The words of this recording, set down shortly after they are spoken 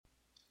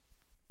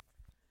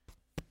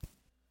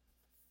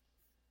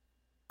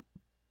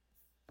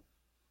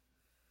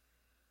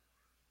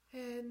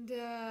And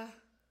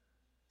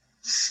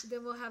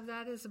then we'll have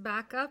that as a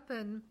backup,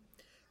 and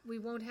we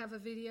won't have a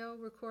video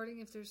recording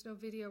if there's no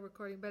video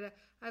recording. But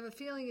I have a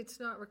feeling it's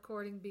not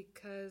recording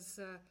because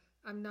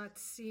I'm not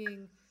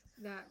seeing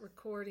that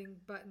recording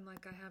button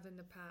like I have in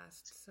the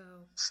past. So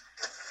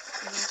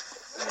I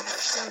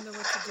just don't know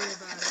what to do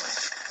about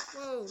it.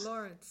 Whoa,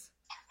 Lawrence.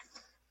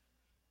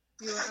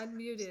 You are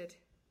unmuted.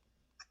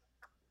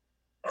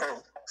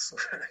 Oh,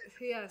 sorry.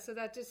 Yeah, so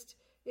that just,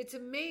 it's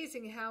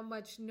amazing how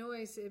much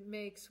noise it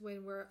makes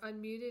when we're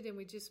unmuted and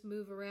we just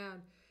move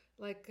around.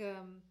 Like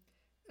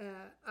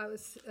I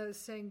was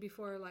saying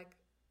before, like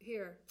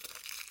here,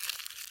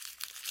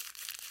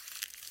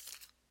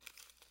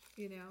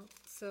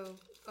 So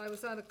I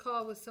was on a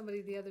call with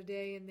somebody the other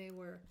day and they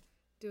were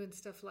doing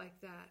stuff like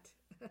that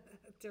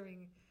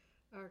during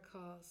our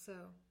call. So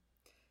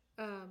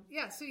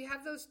so you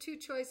have those two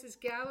choices,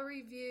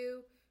 gallery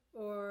view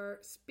or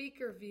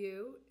speaker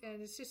view,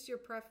 and it's just your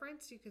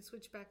preference. You can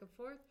switch back and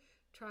forth,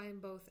 try them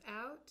both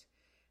out.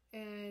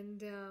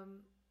 And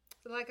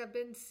like I've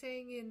been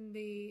saying in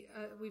the,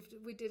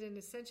 we did an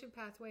Ascension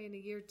Pathway in a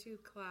year 2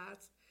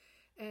 class.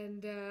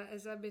 And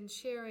as I've been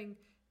sharing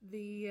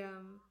the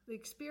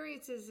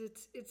experiences,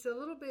 it's a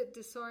little bit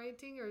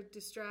disorienting or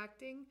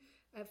distracting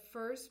at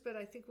first, but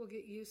I think we'll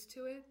get used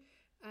to it.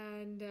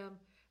 And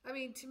I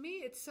mean, to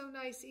me, it's so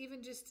nice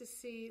even just to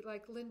see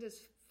like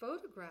Linda's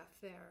photograph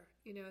there,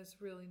 is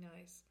really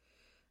nice.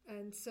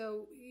 And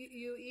so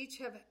you each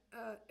have,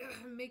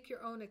 make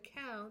your own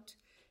account,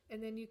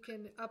 and then you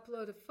can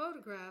upload a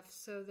photograph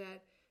so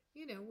that,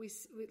 we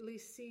at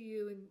least see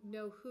you and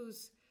know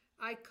whose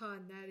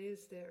icon that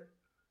is there.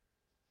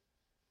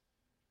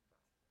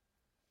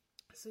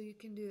 So you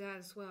can do that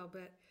as well.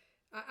 But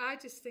I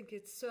just think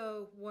it's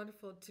so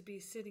wonderful to be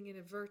sitting in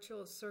a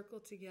virtual circle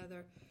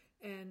together.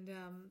 And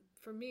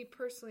for me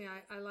personally,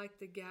 I like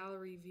the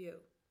gallery view.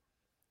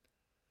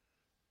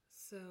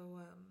 So,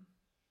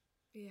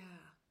 yeah.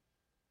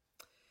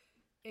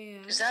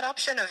 And is that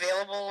option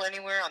available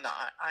anywhere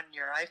on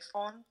your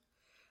iPhone?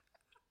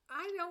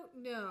 I don't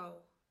know.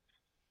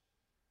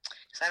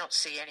 Because I don't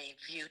see any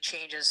view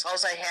changes. All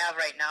I have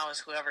right now is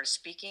whoever's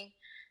speaking,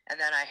 and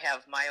then I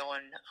have my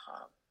own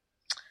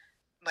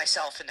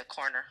myself in the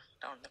corner,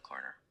 down in the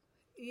corner.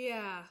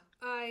 Yeah,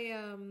 I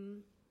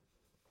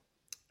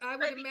would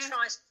maybe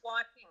try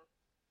swiping.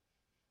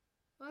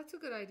 Well, that's a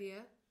good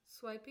idea.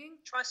 Swiping?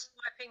 Try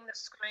swiping the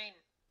screen.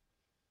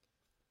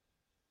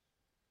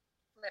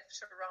 Left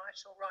to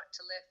right or right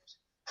to left.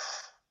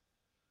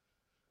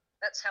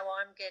 That's how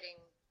I'm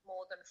getting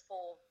more than 4.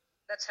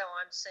 That's how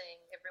I'm seeing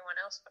everyone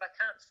else, but I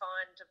can't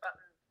find a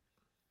button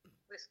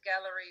with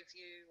gallery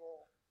view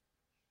or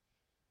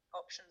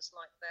options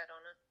like that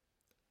on it.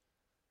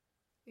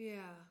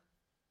 Yeah.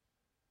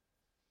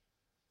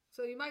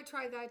 So you might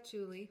try that,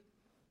 Julie.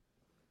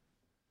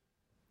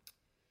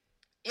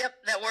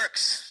 Yep, that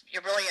works.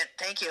 You're brilliant.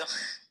 Thank you.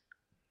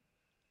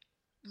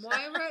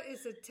 Moira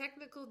is a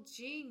technical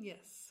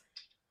genius.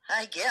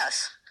 I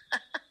guess.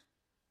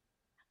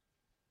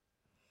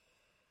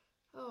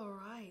 All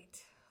right.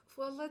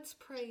 Well, let's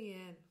pray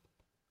in.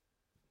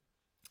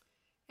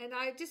 And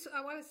I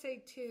want to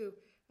say too,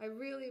 I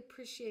really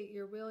appreciate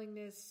your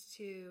willingness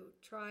to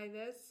try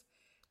this,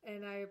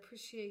 and I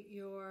appreciate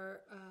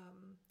your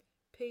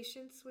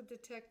patience with the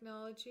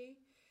technology.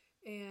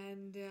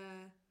 And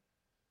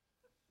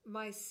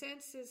my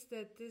sense is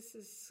that this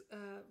is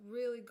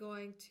really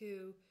going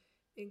to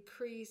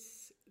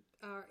increase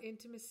our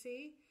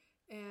intimacy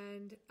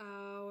and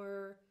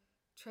our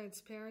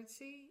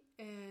transparency,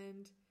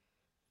 and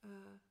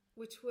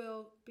which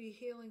will be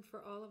healing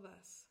for all of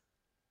us.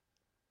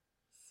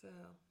 So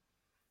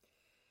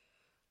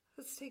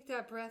let's take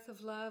that breath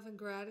of love and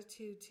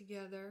gratitude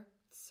together.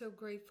 So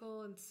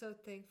grateful and so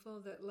thankful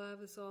that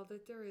love is all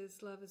that there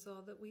is. Love is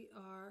all that we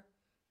are.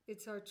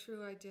 It's our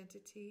true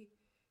identity.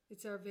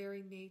 It's our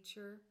very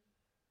nature.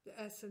 The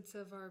essence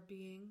of our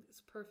being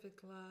is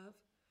perfect love.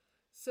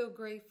 So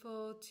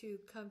grateful to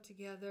come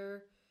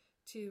together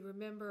to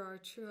remember our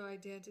true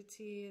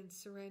identity and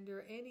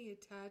surrender any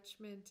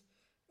attachment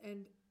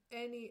and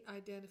any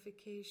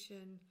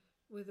identification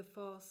with a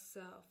false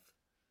self.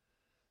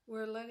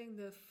 We're letting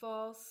the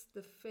false,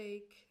 the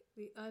fake,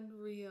 the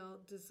unreal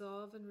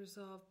dissolve and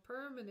resolve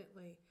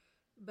permanently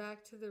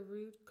back to the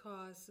root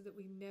cause so that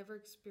we never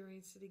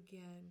experience it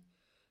again.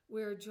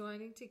 We're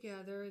joining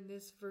together in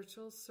this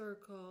virtual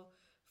circle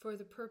for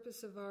the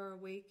purpose of our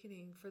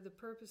awakening, for the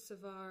purpose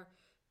of our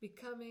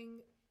becoming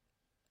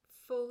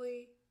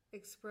fully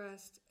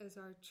expressed as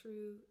our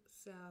true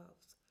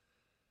selves.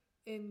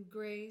 In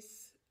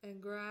grace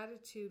and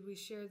gratitude, we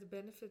share the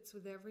benefits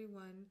with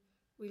everyone.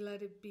 We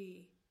let it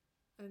be,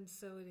 and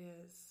so it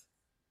is.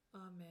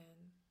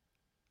 Amen.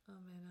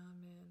 Amen,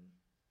 amen.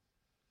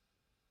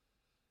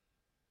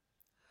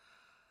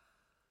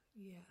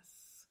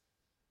 Yes.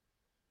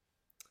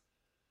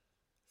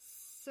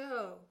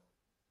 So,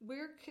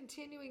 we're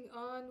continuing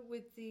on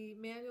with the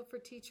Manual for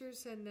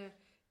Teachers and the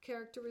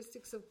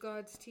characteristics of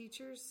God's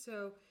teachers.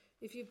 So,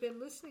 if you've been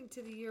listening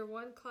to the Year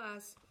 1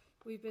 class,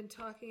 we've been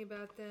talking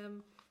about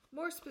them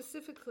more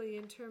specifically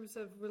in terms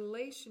of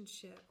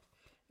relationship.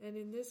 And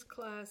in this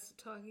class,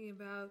 talking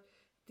about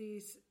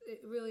these,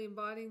 really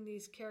embodying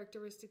these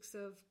characteristics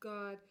of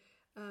God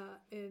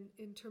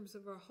in terms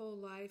of our whole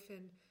life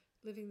and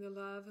living the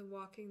love and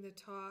walking the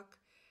talk.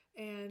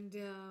 And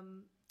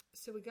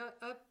so we got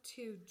up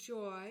to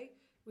joy,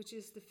 which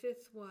is the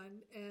fifth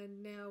one,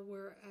 and now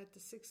we're at the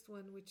sixth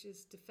one, which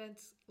is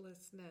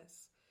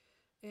defenselessness.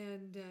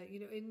 And,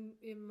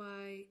 in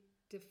my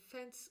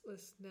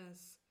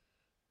defenselessness,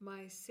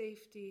 my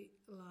safety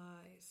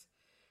lies.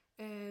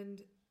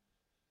 And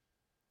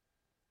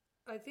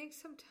I think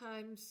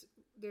sometimes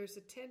there's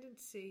a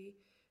tendency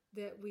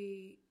that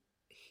we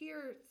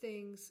hear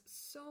things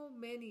so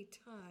many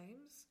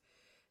times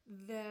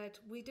that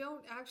we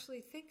don't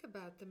actually think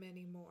about them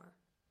anymore.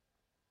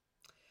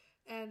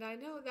 And I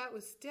know that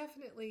was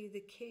definitely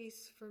the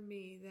case for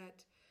me,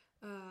 that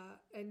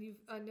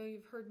I know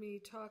you've heard me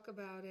talk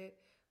about it,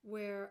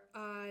 where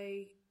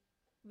I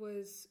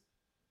was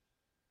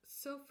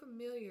so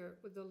familiar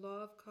with the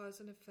law of cause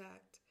and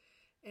effect,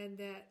 and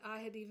that I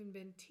had even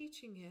been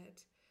teaching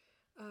it,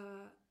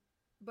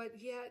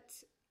 but yet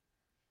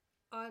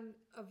on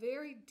a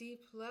very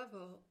deep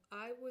level,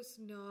 I was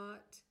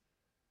not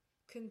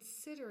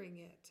considering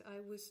it.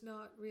 I was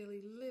not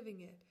really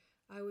living it.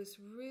 I was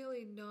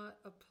really not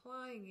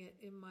applying it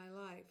in my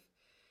life.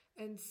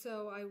 And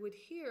so I would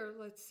hear,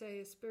 let's say,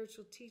 a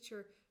spiritual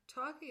teacher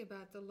talking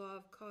about the law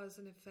of cause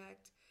and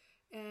effect,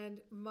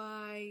 and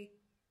my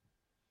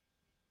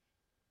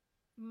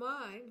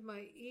mind,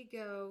 my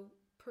ego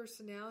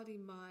personality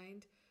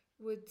mind,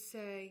 would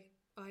say,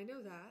 I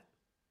know that.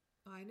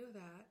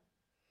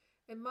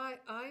 And my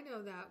I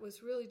know that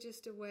was really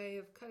just a way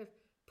of kind of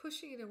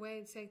pushing it away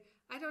and saying,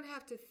 I don't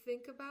have to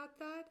think about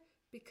that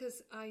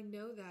because I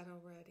know that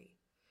already.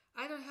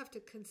 I don't have to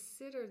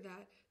consider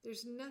that.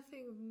 There's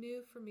nothing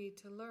new for me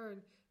to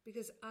learn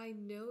because I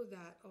know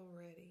that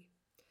already.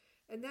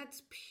 And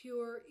that's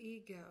pure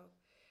ego.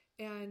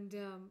 And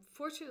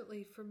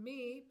fortunately for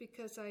me,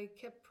 because I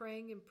kept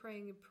praying and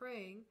praying and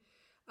praying,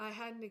 I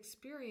had an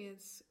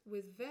experience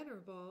with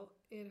Venerable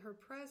in her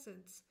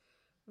presence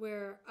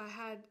where I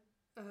had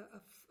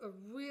a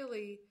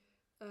really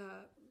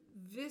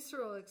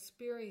visceral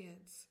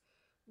experience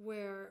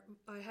where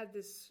I had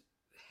this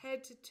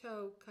head to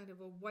toe kind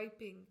of a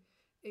wiping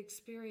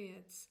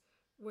experience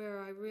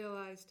where I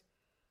realized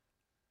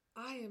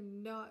I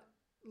am not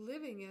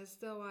living as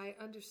though I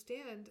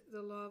understand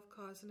the law of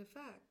cause and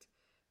effect,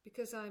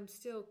 because I'm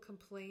still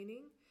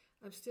complaining,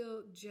 I'm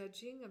still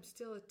judging, I'm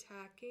still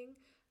attacking,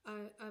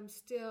 I'm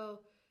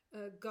still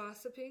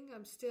gossiping,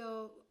 I'm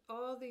still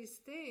all these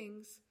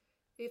things.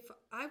 If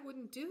I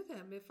wouldn't do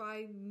them, if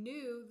I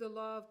knew the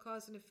law of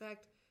cause and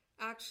effect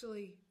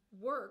actually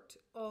worked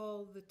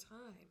all the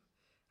time,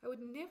 I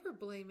would never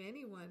blame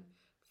anyone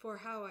for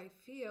how I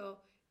feel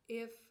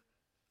if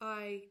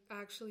I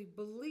actually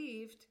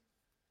believed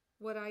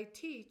what I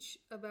teach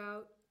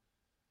about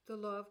the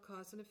law of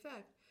cause and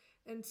effect.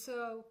 And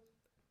so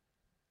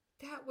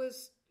that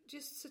was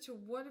just such a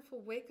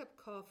wonderful wake-up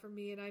call for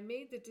me, and I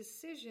made the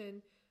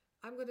decision,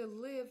 I'm going to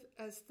live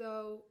as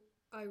though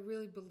I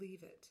really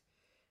believe it.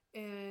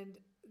 And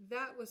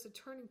that was a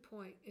turning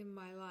point in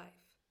my life.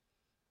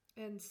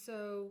 And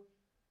so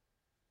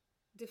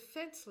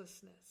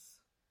defenselessness.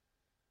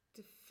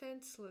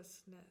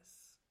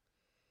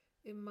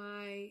 In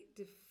my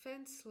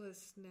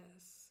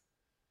defenselessness,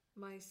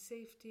 my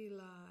safety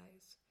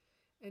lies.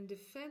 And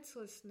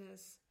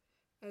defenselessness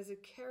as a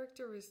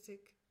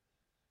characteristic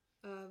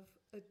of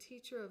a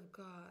teacher of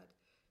God.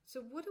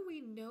 So what do we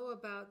know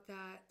about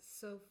that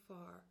so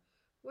far?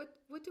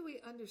 What do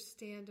we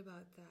understand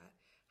about that?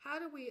 How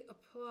do we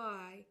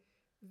apply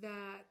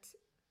that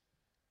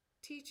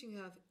teaching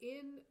of,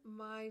 in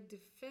my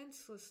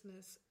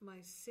defenselessness,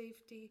 my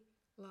safety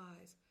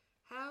lies?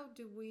 How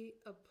do we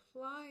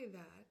apply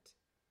that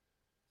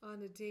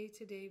on a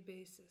day-to-day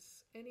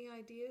basis? Any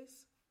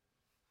ideas?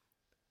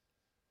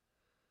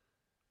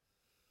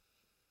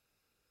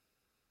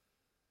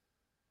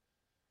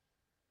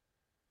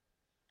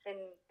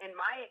 In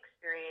my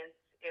experience,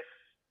 if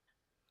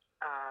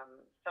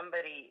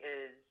somebody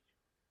is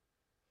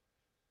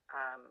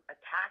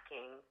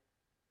attacking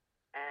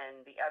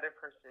and the other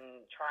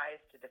person tries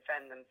to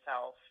defend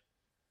themselves,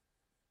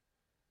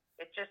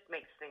 it just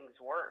makes things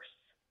worse.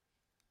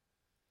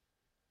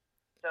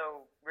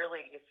 So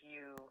really, if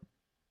you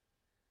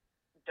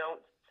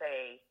don't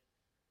say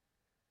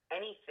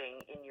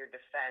anything in your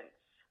defense,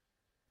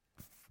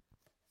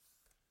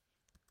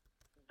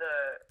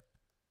 the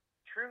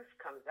truth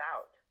comes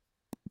out.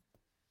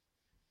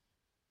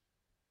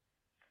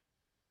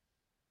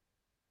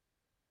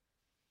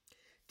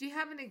 Do you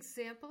have an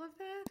example of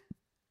that?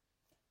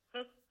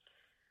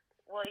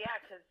 Well, yeah,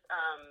 because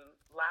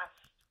last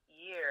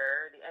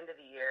year, the end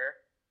of the year,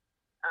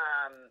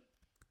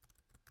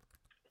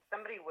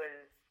 somebody was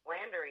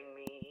slandering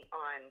me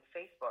on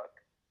Facebook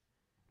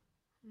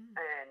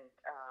and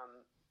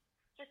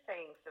just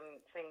saying some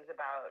things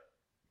about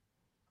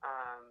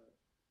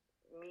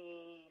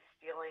me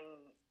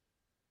stealing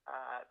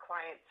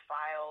clients'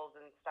 files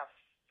and stuff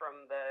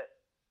from the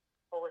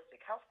holistic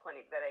health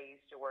clinic that I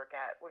used to work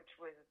at, which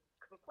was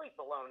complete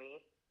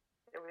baloney.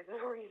 There was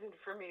no reason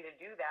for me to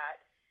do that.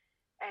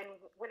 And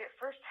when it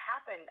first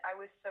happened, I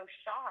was so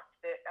shocked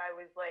that I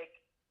was like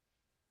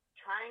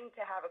trying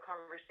to have a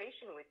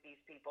conversation with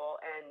these people,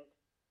 and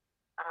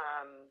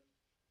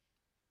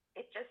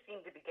it just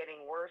seemed to be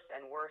getting worse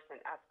and worse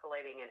and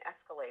escalating and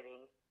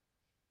escalating.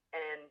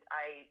 And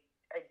I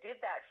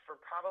did that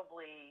for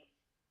probably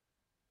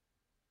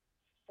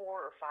 4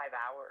 or 5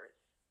 hours.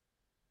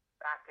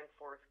 Back and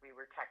forth, we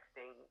were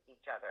texting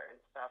each other and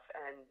stuff.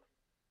 And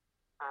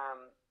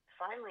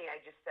finally, I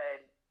just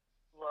said,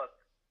 look,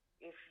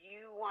 if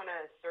you want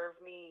to serve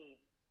me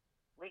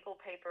legal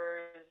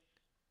papers,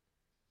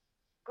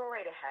 go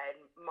right ahead.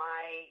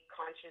 My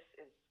conscience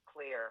is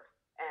clear.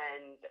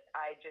 And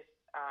I just,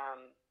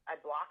 I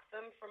blocked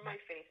them from my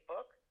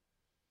Facebook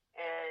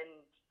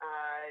and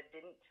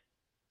didn't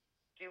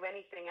do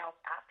anything else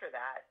after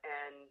that.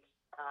 And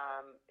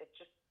it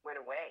just went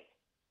away.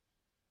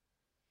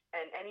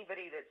 And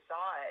anybody that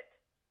saw it,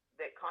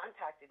 that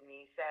contacted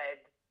me,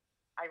 said,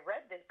 I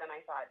read this and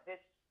I thought,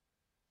 this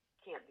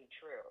can't be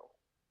true.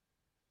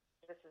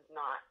 This is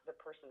not the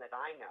person that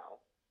I know.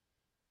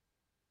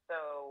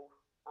 So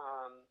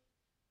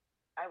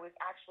I was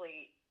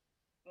actually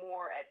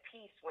more at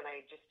peace when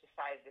I just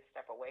decided to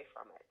step away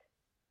from it.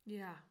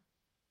 Yeah.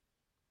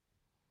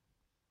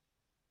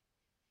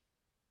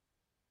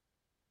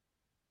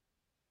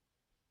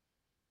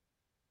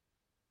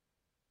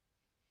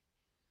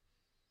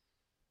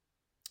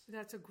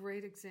 That's a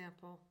great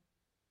example.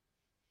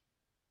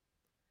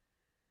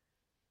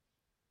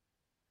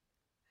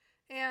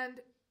 And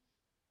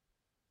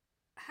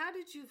how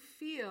did you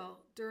feel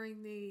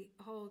during the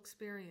whole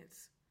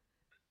experience?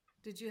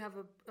 Did you have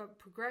a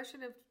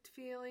progression of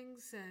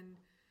feelings? And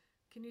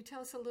can you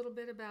tell us a little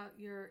bit about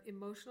your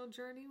emotional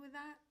journey with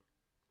that?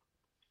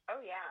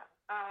 Oh, yeah.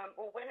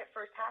 Well, when it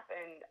first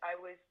happened, I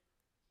was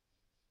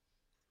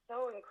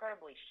so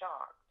incredibly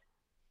shocked.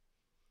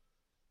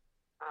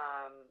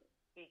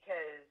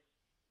 Because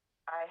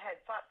I had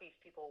thought these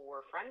people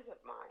were friends of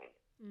mine.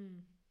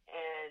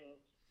 And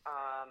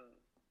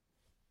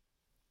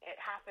it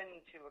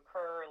happened to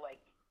occur like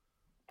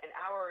an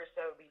hour or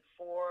so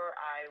before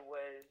I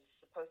was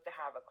supposed to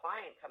have a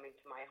client coming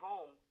to my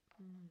home.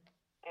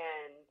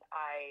 And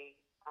I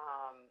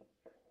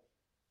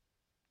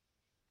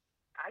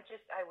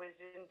was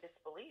in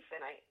disbelief,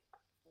 and I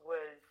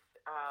was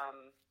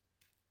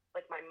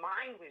like, my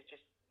mind was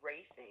just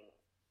racing.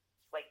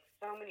 Like,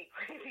 so many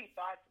crazy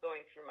thoughts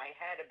going through my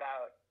head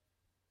about,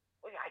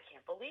 well, I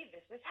can't believe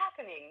this is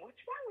happening.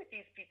 What's wrong with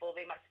these people?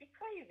 They must be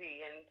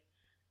crazy. And,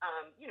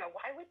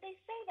 why would they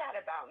say that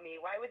about me?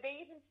 Why would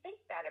they even think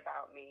that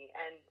about me?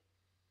 And,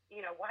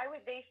 why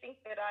would they think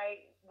that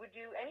I would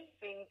do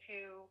anything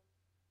to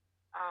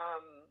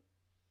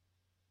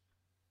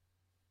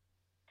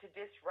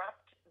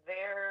disrupt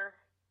their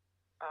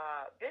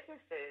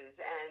businesses?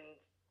 And,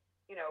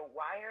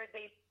 why are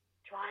they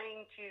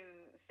trying to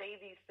say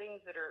these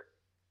things that are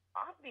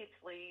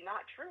obviously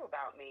not true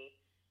about me?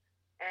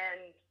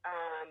 And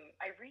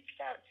I reached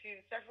out to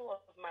several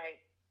of my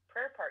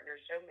prayer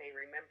partners. Joe may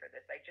remember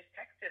this. I just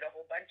texted a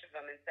whole bunch of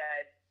them and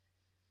said,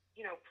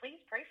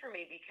 please pray for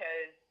me,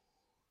 because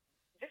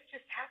this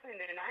just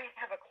happened and I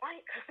have a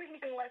client coming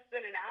in less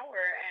than an hour,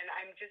 and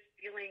I'm just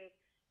feeling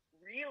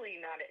really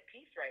not at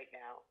peace right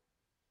now.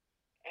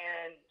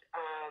 And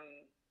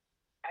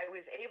I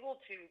was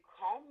able to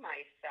calm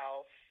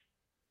myself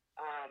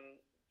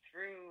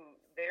through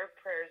their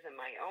prayers and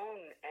my own,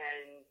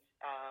 and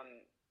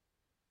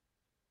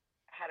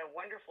had a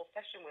wonderful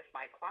session with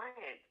my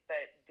client.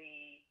 But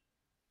the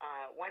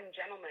one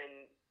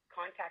gentleman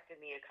contacted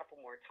me a couple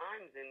more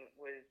times and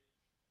was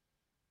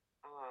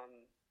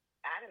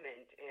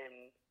adamant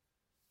in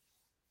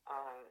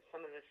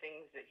some of the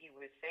things that he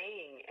was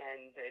saying,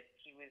 and that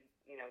he was,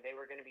 they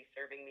were going to be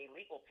serving me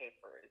legal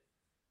papers.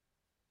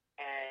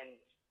 And,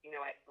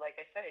 like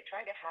I said, I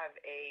tried to have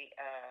a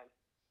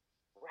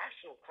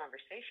rational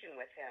conversation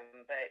with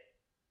him, but,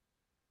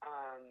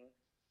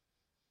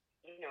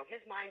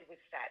 his mind was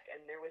set,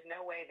 and there was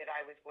no way that I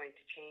was going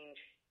to change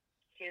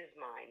his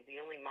mind. The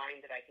only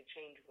mind that I could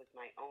change was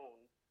my own.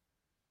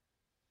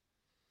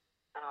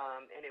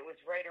 And it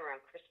was right around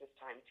Christmas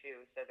time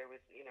too. So there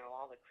was,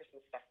 all the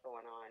Christmas stuff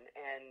going on.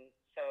 And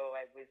so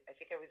I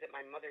think I was at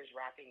my mother's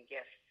wrapping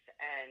gifts,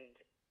 and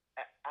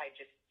I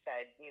just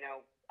said,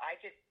 I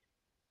just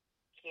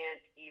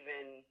can't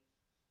even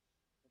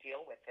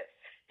deal with this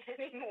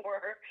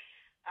anymore.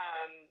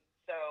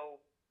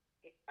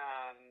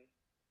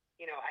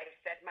 I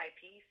said my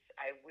piece.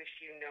 I wish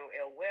you no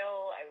ill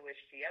will. I wish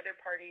the other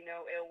party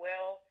no ill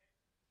will.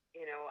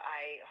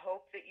 I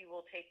hope that you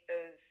will take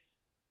those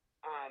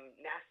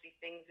nasty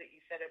things that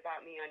you said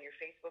about me on your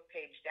Facebook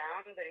page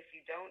down. But if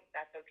you don't,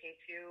 that's okay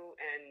too.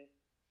 And,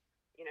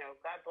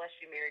 God bless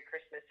you. Merry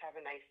Christmas. Have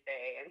a nice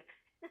day. And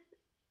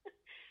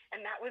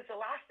and that was the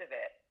last of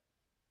it.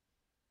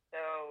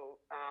 So,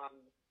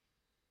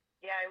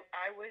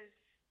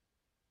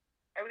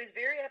 I was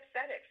very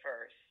upset at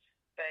first,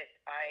 but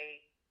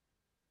I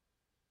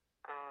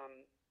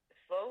um,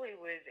 slowly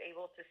was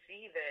able to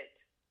see that,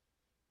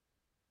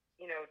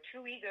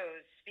 two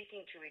egos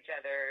speaking to each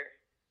other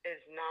is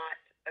not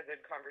a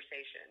good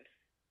conversation.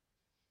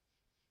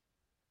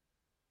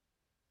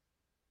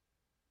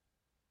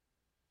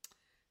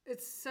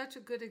 It's such a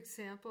good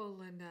example,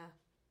 Linda.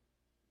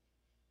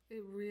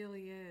 It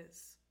really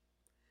is.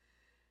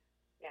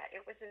 Yeah,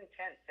 it was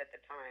intense at the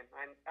time.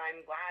 I'm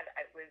glad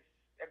it was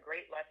a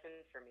great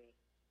lesson for me.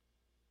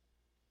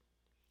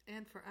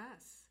 And for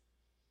us.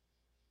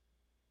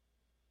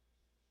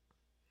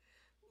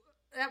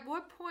 At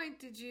what point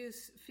did you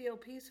feel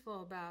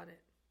peaceful about it?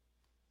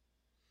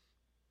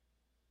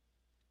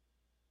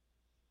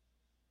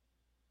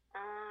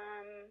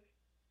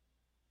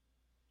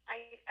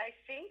 I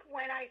think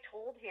when I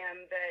told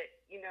him that,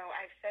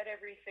 I've said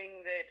everything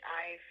that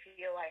I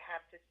feel I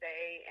have to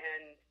say,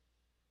 and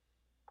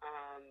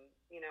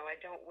I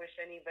don't wish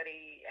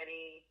anybody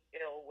any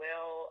ill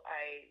will.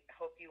 I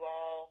hope you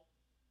all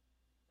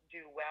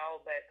do well,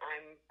 but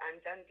I'm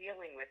done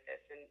dealing with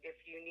this. And if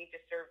you need to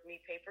serve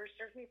me papers,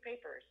 serve me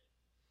papers.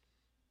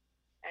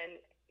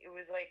 And it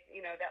was like,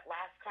 that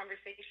last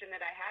conversation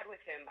that I had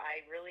with him,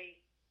 I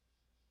really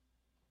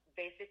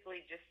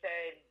basically just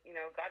said,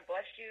 God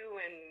bless you,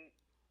 and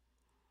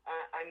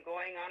I'm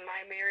going on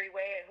my merry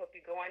way. I hope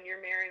you go on your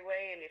merry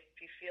way. And if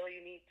you feel you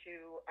need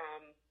to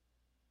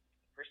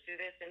pursue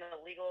this in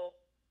a legal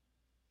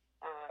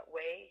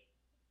way,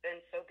 then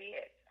so be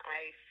it.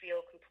 I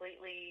feel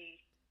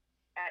completely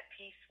at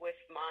peace with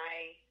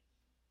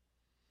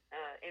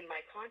in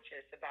my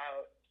conscience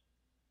about,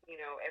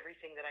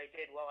 everything that I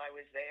did while I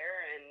was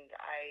there. And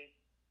I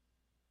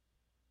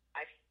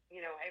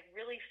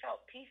really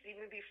felt peace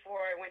even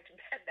before I went to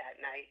bed that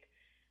night,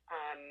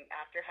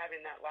 after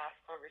having that last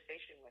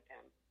conversation with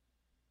him.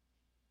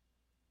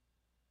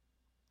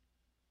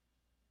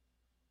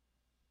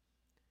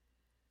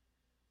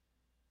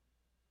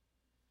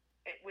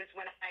 It was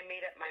when I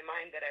made up my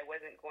mind that I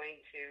wasn't going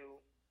to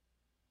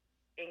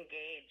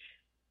engage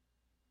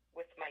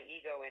with my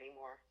ego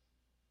anymore.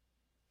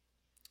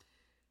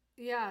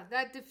 Yeah,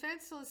 that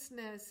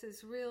defenselessness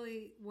is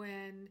really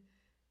when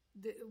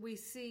we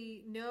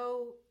see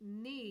no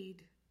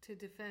need to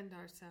defend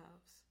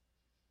ourselves.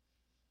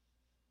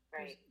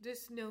 Right. There's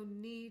just no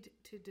need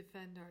to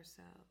defend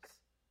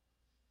ourselves.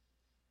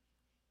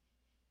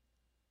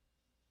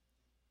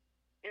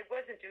 It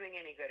wasn't doing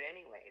any good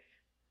anyways.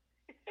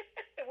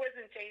 It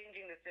wasn't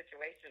changing the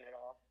situation at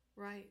all.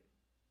 Right.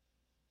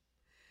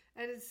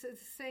 And it's the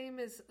same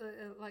as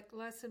like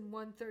lesson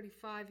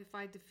 135. If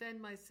I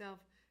defend myself,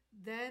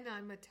 then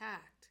I'm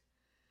attacked.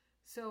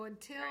 So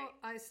until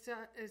I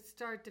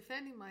start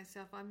defending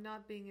myself, I'm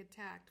not being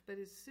attacked. But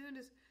as soon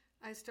as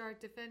I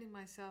start defending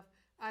myself,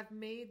 I've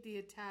made the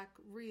attack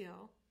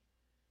real.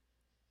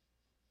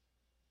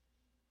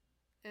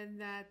 And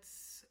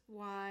that's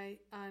why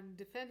I'm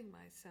defending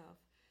myself.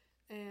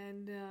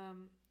 And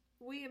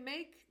we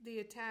make the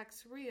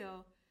attacks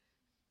real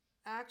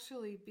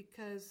actually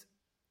because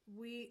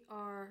we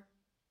are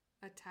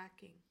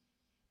attacking.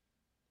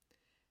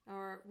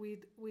 Or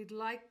we'd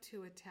like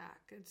to attack.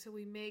 And so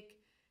we make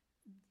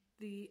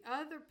the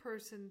other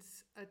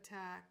person's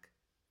attack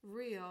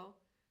real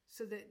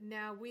so that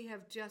now we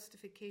have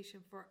justification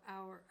for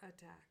our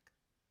attack.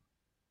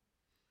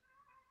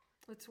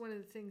 That's one of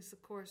the things the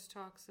Course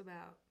talks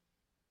about.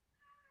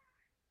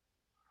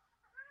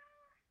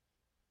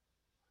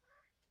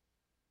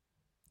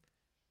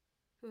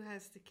 Who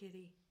has the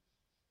kitty?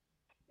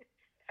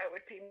 That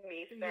would be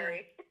me,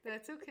 sorry. Yeah,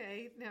 that's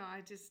okay. No,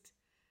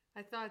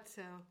 I thought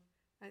so.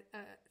 It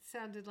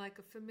sounded like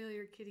a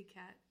familiar kitty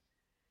cat.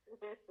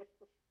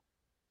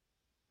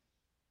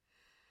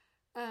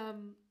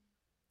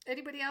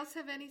 Anybody else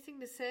have anything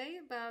to say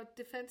about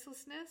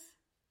defenselessness?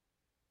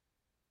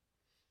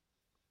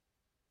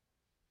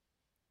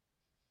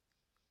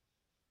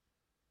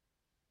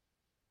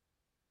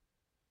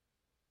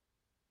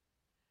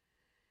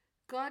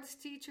 God's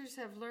teachers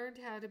have learned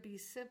how to be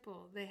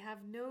simple. They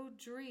have no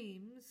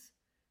dreams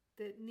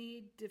that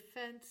need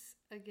defense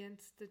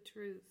against the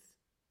truth.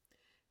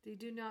 They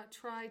do not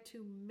try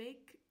to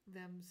make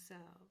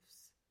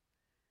themselves.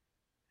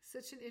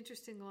 Such an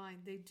interesting line.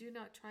 They do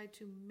not try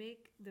to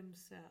make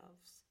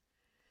themselves.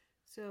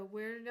 So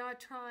we're not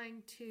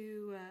trying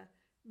to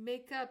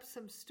make up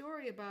some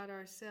story about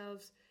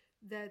ourselves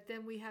that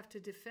then we have to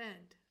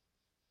defend.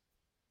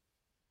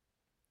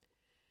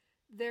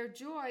 Their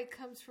joy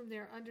comes from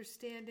their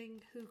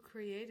understanding who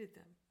created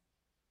them.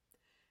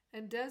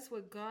 And does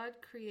what God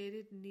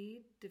created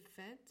need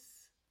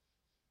defense?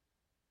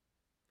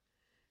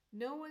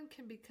 No one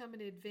can become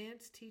an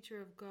advanced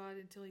teacher of God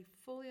until he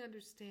fully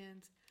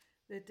understands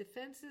that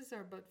defenses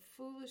are but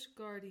foolish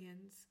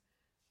guardians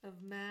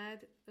of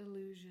mad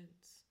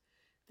illusions.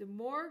 The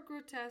more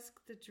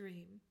grotesque the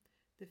dream,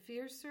 the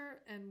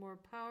fiercer and more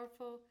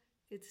powerful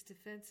its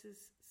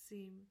defenses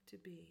seem to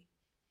be.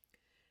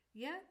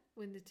 Yet,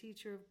 when the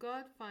teacher of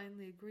God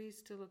finally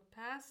agrees to look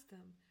past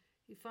them,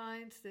 he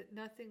finds that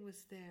nothing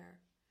was there.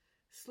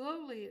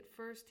 Slowly, at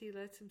first, he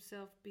lets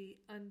himself be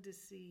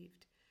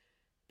undeceived.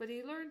 but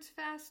he learns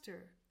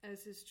faster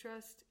as his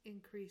trust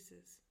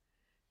increases.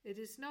 It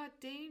is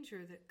not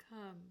danger that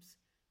comes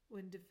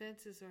when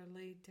defenses are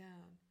laid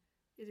down.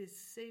 It is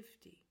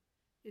safety,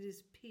 it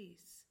is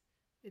peace,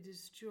 it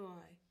is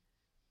joy,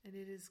 and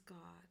it is God.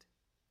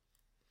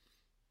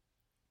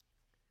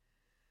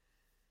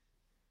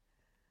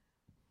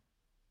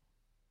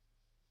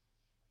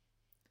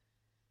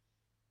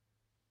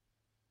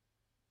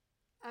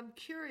 I'm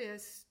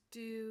curious,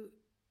 do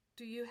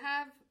you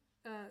have,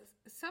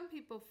 some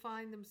people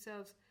find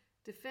themselves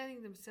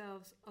defending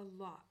themselves a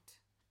lot.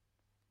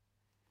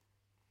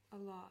 A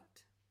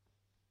lot.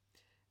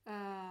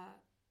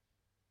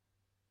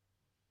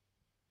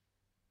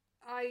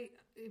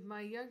 In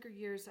my younger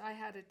years, I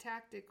had a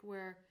tactic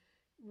where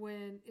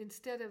when,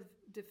 instead of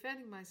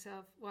defending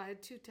myself, well, I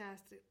had two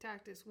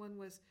tactics. One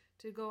was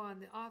to go on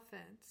the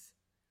offense.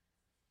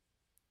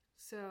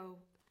 So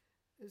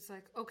it's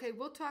like, okay,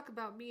 we'll talk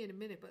about me in a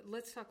minute, but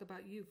let's talk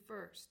about you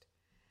first.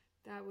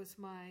 That was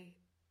my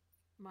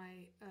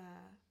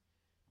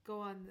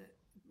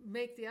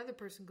make the other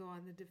person go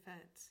on the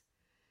defense,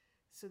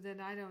 so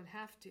then I don't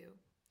have to.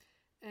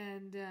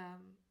 And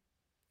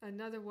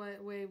another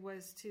way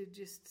was to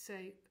just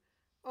say,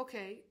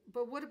 okay,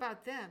 but what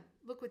about them?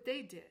 Look what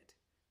they did,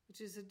 which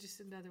is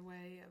just another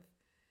way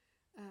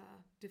of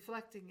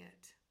deflecting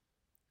it.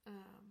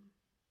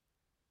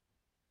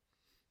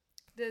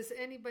 Does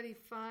anybody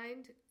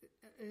find,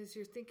 as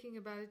you're thinking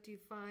about it, do you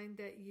find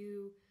that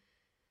you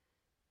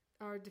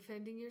are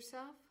defending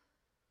yourself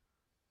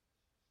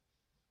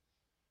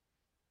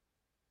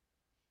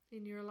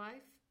in your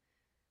life?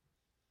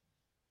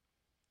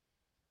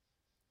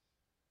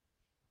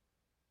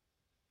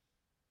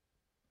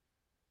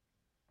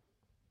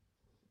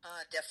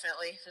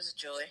 Definitely. This is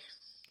Julie.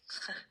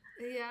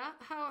 Yeah.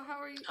 How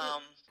are you?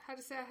 How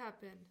does that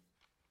happen?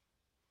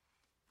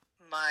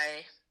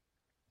 My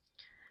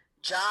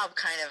job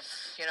kind of,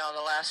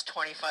 the last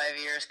 25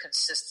 years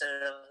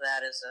consisted of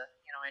that as a,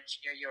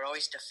 engineer. You're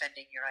always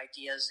defending your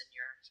ideas and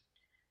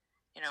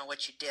your,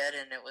 what you did,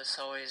 and it was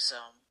always,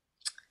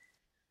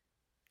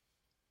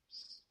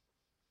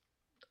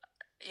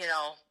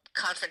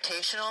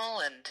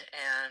 confrontational, and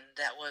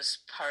that was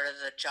part of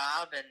the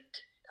job,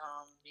 and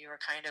you were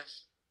kind of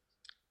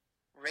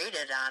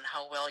rated on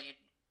how well you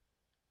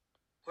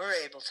were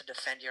able to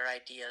defend your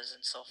ideas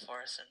and so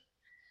forth. And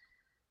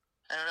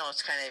I don't know,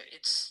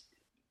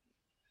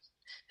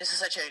 this is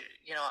such a,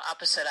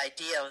 opposite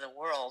idea of the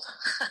world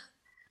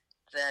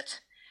that,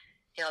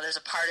 there's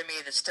a part of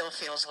me that still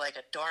feels like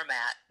a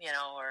doormat,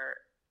 or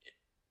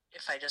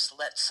if I just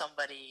let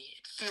somebody,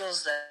 it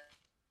feels that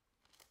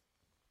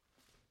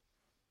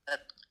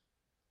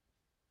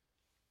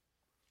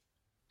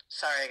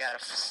sorry, I got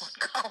a phone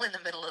call in the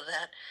middle of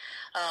that.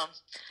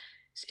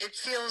 It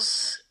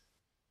feels,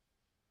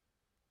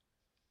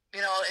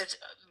 it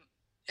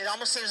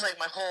almost seems like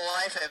my whole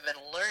life I've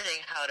been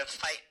learning how to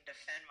fight and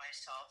defend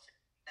myself.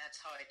 And that's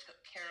how I took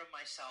care of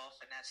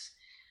myself, and that's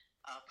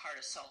part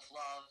of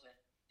self-love, and,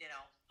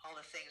 all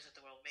the things that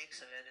the world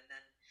makes of it. And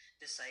then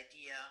this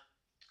idea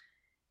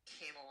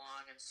came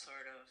along and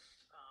sort of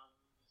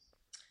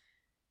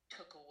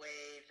took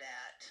away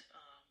that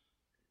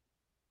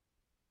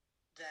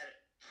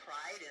that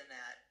pride in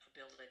that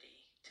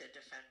ability to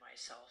defend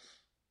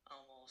myself.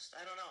 Almost,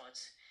 I don't know.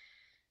 It's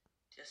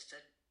just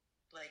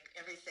like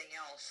everything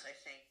else. I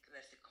think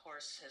that the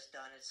Course has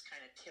done. It's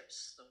kind of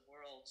tips the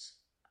world's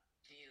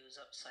views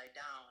upside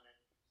down and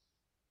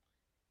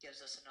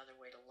gives us another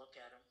way to look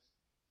at them.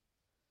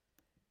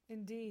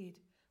 Indeed.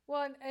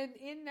 Well, and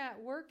in that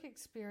work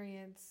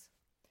experience,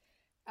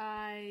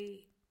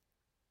 I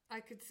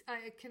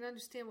can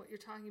understand what you're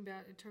talking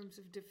about in terms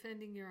of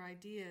defending your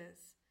ideas.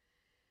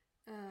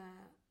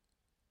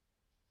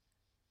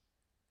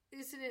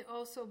 Isn't it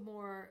also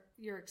more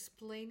you're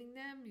explaining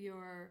them?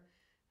 You're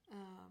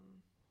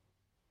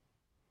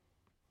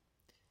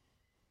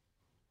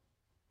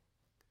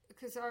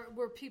because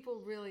were people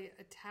really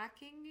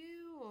attacking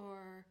you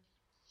or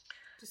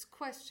just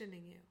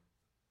questioning you?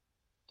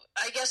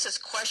 I guess it's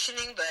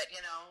questioning, but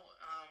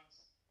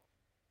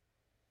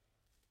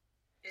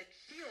it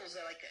feels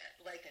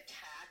like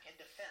attack and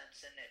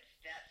defense, and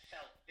that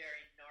felt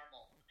very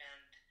normal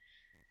and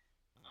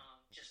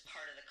just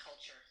part of the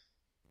culture,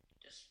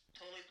 just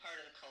totally part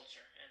of the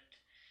culture. And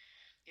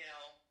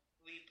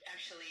we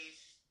actually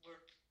were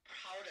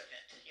proud of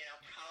it,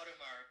 proud of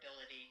our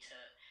ability to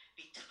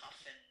be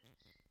tough and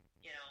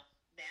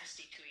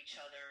nasty to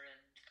each other and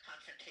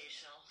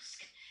confrontational.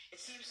 It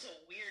seems so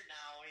weird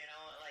now,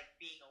 like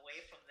being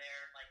away from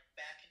there, like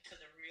back into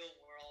the real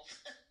world.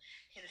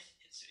 It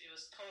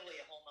was totally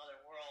a whole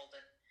other world,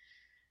 and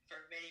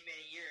for many,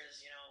 many years,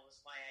 it was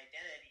my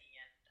identity,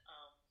 and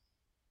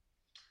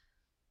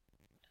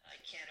I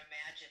can't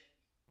imagine,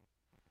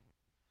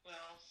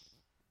 well,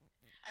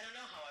 I don't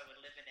know how I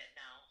would live in it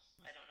now.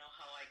 I don't know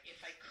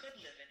if I could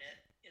live in it,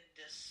 in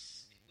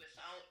this,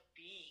 without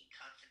being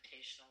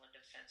confrontational and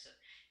defensive.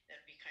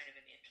 That'd be kind of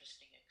an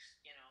interesting,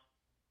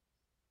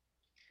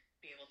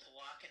 be able to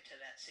walk into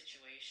that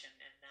situation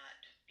and not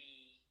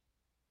be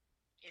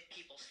in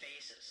people's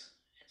faces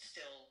and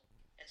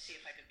and see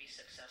if I could be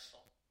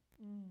successful.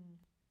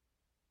 Mm.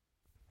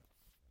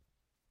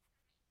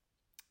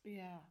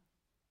 Yeah.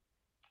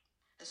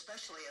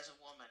 Especially as a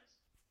woman.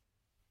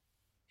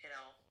 You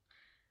know,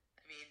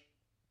 I mean,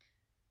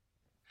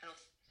 I'm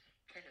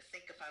trying to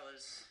think if there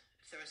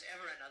was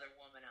ever another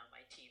woman on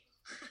my team.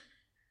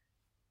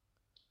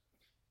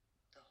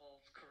 The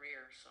whole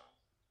career, so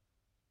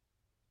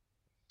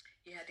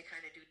you had to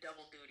kind of do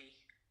double duty.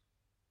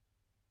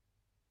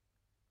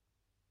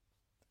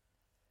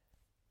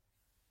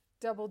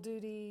 Double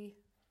duty.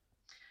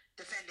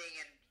 Defending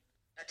and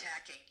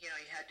attacking. You know,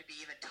 you had to be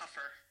even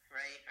tougher,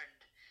 right? And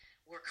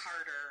work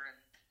harder and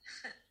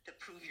to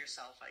prove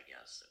yourself, I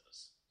guess. It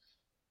was.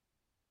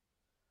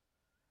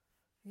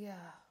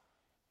 Yeah.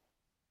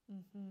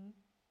 Mm-hmm.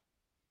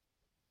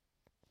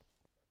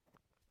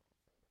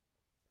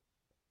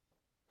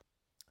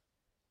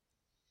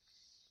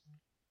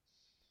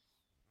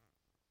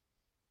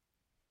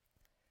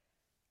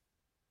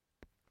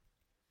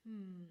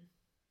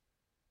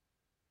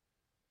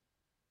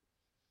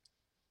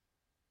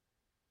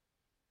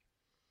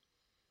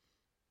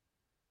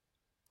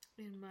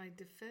 In my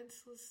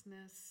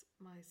defenselessness,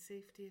 my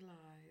safety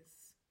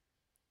lies.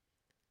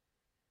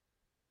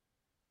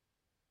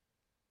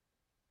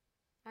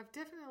 I've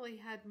definitely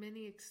had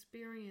many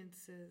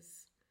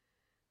experiences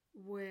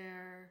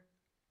where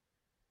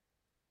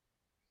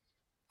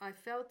I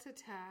felt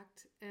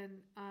attacked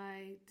and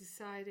I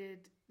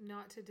decided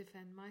not to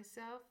defend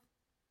myself.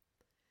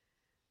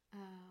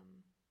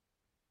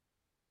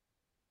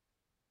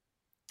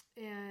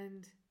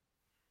 And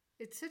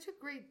it's such a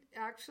great,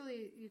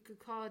 actually, you could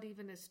call it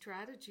even a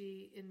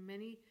strategy in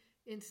many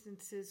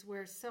instances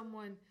where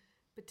someone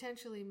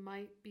potentially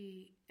might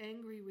be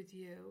angry with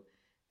you,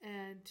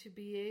 and to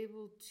be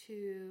able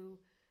to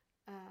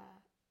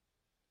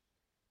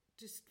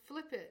just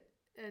flip it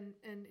and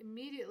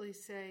immediately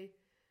say,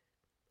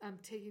 I'm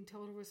taking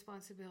total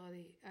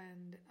responsibility,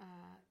 and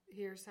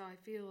here's how I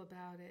feel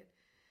about it.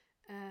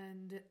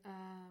 And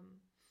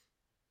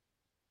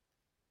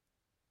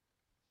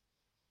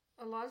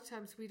a lot of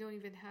times we don't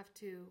even have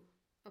to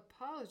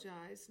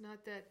apologize.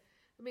 Not that,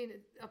 I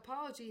mean,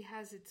 apology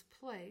has its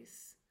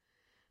place.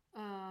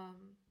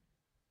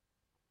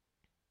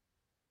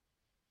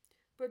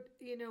 But,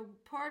 you know,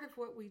 part of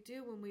what we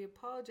do when we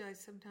apologize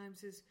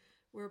sometimes is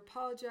we're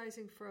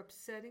apologizing for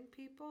upsetting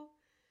people,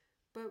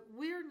 but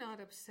we're not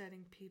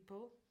upsetting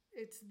people.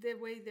 It's the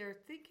way they're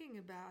thinking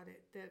about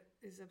it that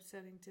is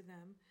upsetting to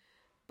them.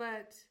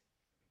 But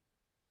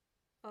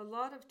a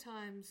lot of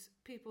times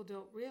people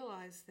don't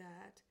realize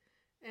that,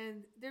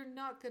 and they're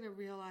not going to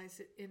realize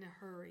it in a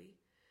hurry.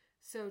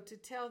 So to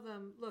tell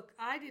them, look,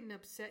 I didn't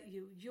upset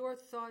you. Your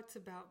thoughts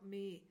about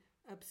me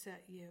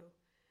upset you.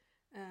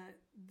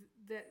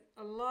 That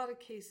a lot of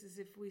cases,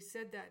 if we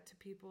said that to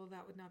people,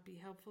 that would not be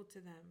helpful to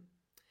them.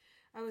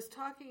 I was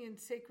talking in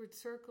Sacred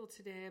Circle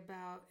today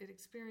about an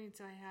experience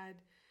I had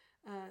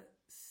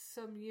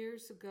some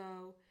years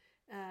ago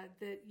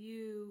that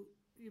you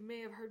may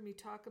have heard me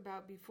talk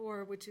about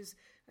before, which is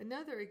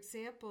another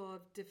example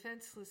of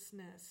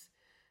defenselessness.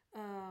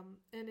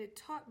 And it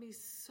taught me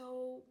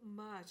so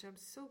much. I'm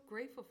so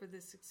grateful for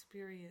this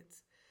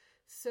experience.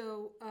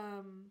 So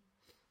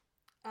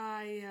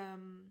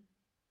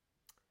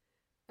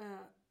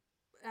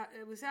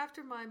it was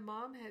after my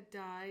mom had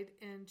died,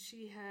 and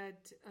she had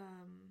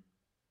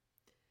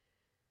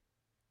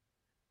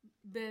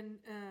been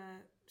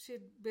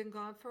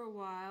gone for a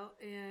while,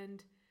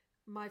 and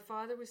my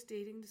father was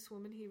dating this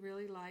woman he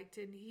really liked,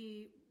 and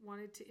he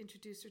wanted to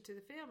introduce her to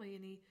the family,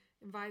 and he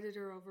invited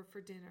her over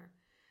for dinner.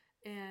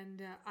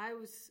 And I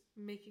was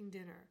making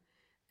dinner.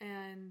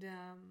 And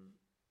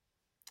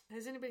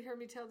has anybody heard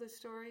me tell this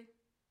story?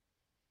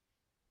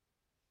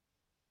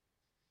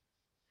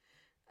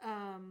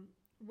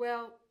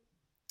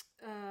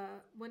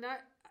 When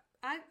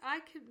I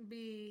could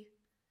be,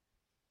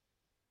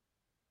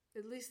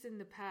 at least in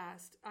the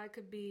past, I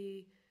could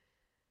be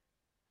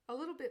a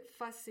little bit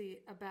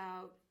fussy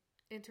about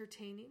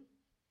entertaining.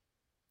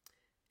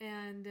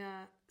 And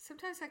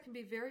sometimes I can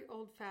be very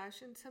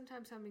old-fashioned.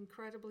 Sometimes I'm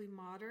incredibly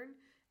modern.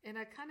 And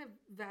I kind of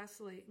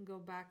vacillate and go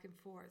back and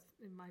forth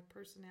in my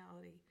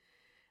personality.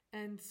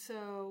 And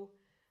so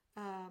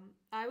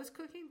I was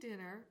cooking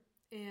dinner,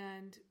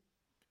 and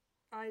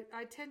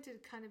I tend to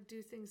kind of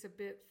do things a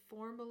bit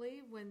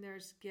formally when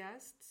there's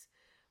guests,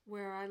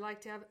 where I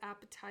like to have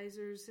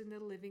appetizers in the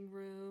living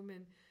room,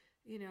 and,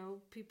 you know,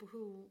 people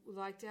who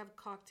like to have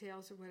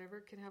cocktails or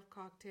whatever can have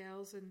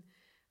cocktails. And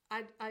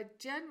I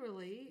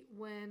generally,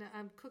 when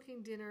I'm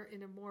cooking dinner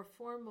in a more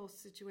formal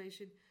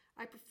situation,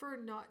 I prefer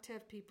not to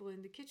have people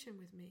in the kitchen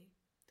with me.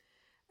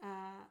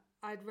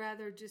 I'd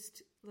rather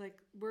just,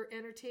 like, we're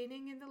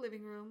entertaining in the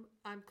living room,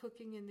 I'm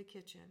cooking in the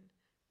kitchen,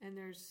 and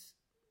there's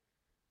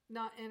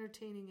not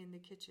entertaining in the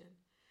kitchen.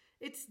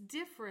 It's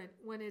different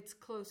when it's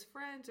close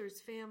friends or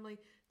it's family,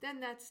 then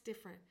that's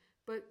different.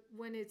 But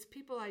when it's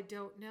people I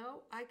don't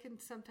know, I can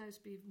sometimes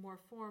be more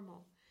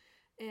formal.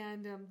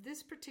 And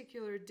this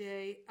particular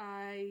day,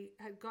 I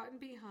had gotten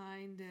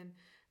behind, and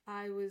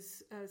I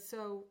was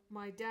so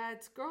my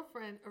dad's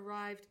girlfriend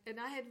arrived, and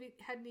I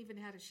hadn't even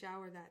had a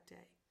shower that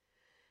day,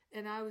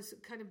 and I was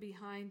kind of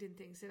behind in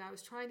things, and I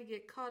was trying to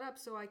get caught up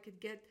so I could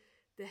get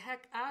the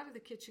heck out of the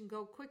kitchen,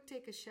 go quick,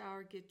 take a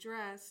shower, get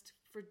dressed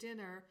for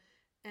dinner,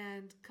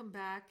 and come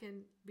back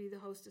and be the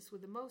hostess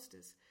with the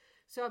mostess.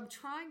 So I'm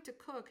trying to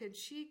cook, and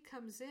she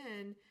comes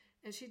in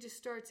and she just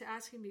starts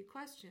asking me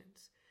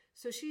questions.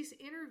 So she's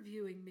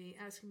interviewing me,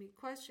 asking me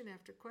question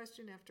after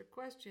question after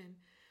question,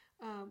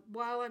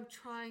 while I'm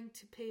trying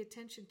to pay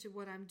attention to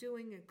what I'm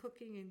doing and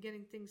cooking and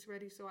getting things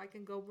ready so I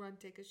can go run,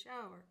 take a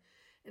shower.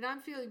 And I'm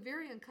feeling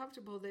very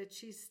uncomfortable that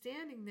she's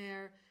standing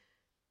there,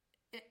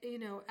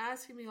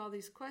 asking me all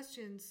these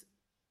questions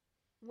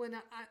when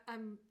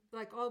I'm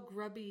like all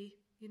grubby,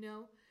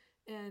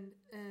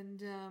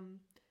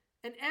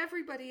 and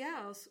everybody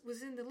else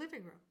was in the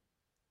living room.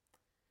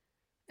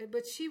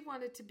 But she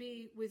wanted to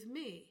be with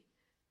me.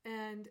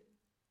 And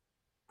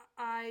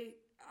I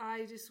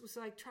just was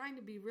like trying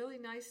to be really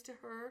nice to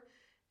her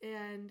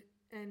and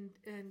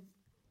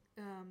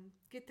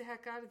get the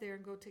heck out of there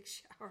and go take a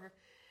shower.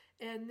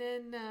 And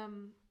then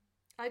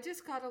I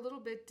just got a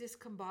little bit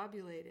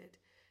discombobulated.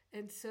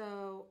 And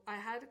so I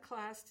had a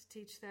class to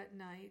teach that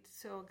night.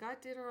 So I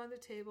got dinner on the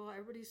table.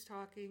 Everybody's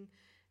talking.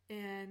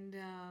 And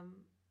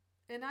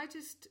I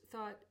just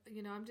thought,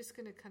 I'm just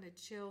going to kind of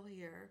chill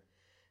here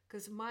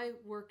because my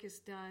work is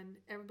done.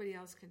 Everybody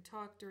else can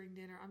talk during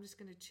dinner. I'm just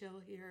going to chill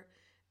here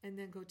and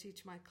then go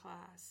teach my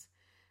class.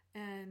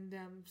 And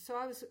so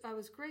I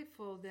was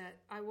grateful that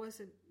I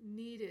wasn't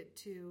needed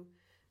to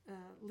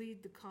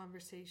lead the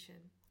conversation.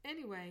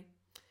 Anyway,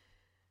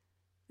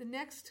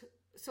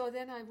 so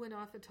then I went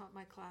off and taught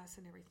my class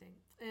and everything.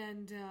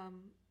 And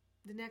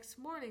the next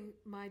morning,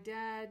 my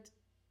dad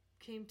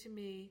came to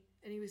me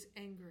and he was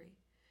angry.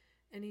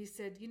 And he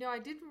said, I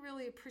didn't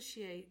really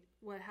appreciate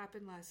what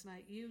happened last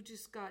night. You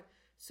just got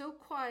so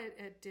quiet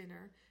at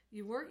dinner.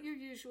 You weren't your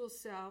usual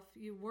self.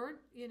 You weren't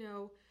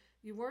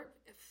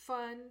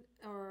fun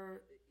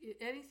or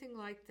anything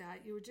like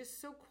that. You were just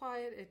so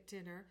quiet at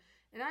dinner.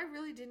 And I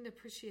really didn't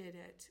appreciate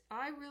it.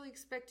 I really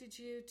expected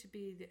you to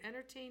be the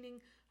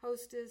entertaining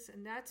hostess,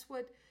 and that's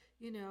what,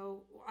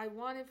 I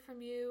wanted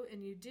from you,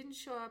 and you didn't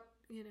show up,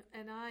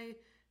 and I'm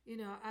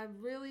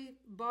really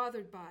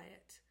bothered by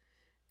it.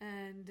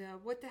 And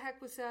what the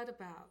heck was that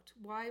about?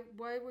 Why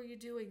were you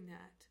doing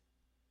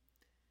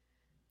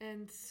that?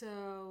 And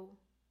so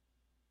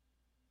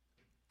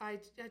I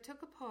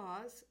took a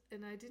pause,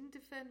 and I didn't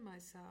defend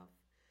myself.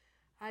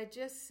 I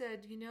just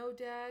said,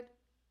 Dad,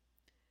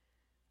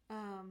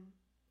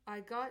 I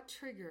got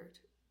triggered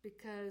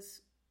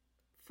because,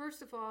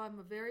 first of all,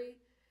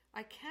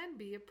 I can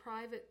be a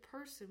private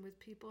person with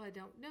people I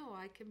don't know.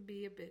 I can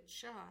be a bit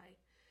shy.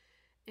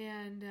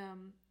 And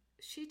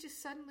she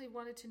just suddenly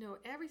wanted to know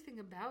everything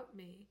about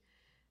me.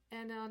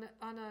 And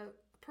on a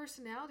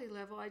personality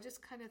level, I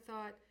just kind of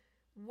thought,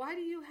 why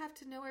do you have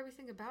to know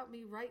everything about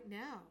me right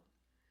now?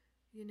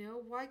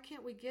 Why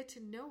can't we get to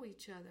know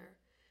each other?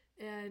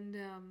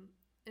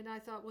 And I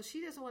thought, well,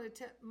 she doesn't want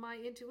to my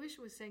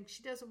intuition was saying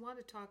she doesn't want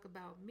to talk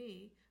about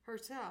me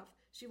herself.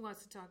 She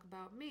wants to talk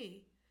about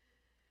me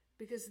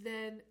because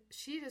then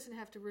she doesn't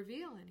have to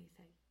reveal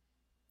anything.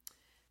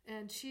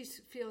 And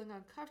she's feeling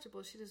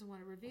uncomfortable. She doesn't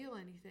want to reveal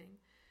anything.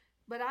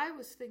 But I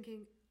was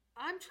thinking,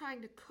 I'm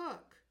trying to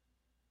cook.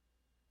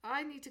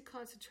 I need to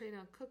concentrate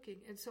on cooking.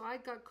 And so I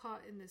got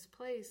caught in this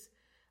place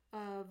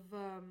of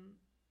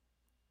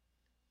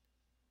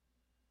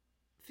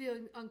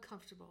feeling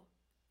uncomfortable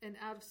and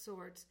out of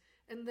sorts.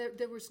 And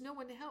there was no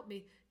one to help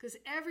me because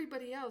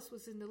everybody else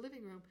was in the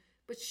living room.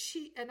 But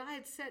I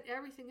had set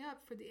everything up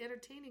for the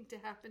entertaining to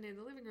happen in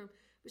the living room.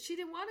 But she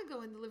didn't want to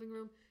go in the living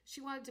room.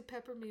 She wanted to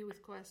pepper me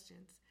with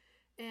questions.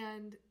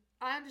 And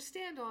I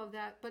understand all of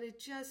that, but it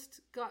just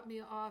got me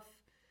off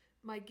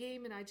my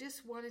game. And I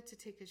just wanted to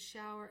take a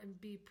shower and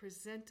be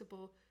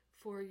presentable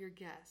for your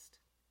guest.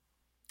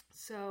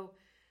 So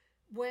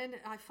when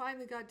I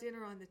finally got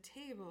dinner on the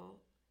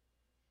table,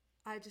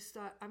 I just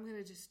thought, I'm going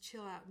to just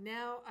chill out.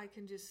 Now I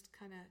can just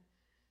kind of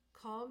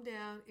calm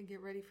down and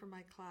get ready for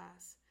my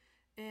class.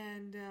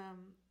 And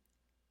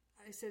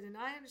I said, and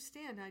I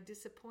understand I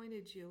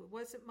disappointed you. It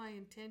wasn't my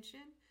intention.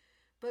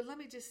 But let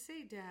me just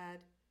say, Dad,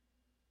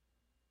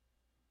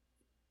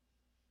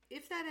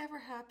 if that ever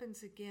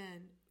happens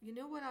again, you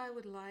know what I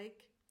would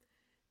like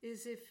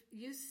is if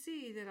you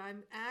see that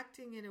I'm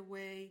acting in a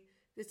way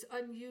that's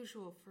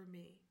unusual for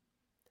me.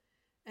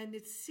 And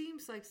it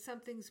seems like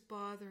something's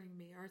bothering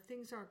me or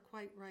things aren't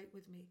quite right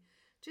with me.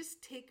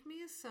 Just take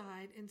me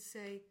aside and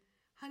say,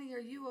 honey, are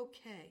you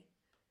okay?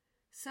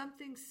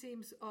 Something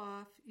seems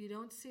off. You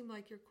don't seem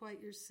like you're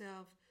quite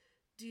yourself.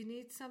 Do you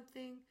need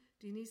something?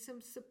 Do you need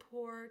some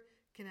support?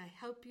 Can I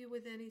help you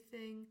with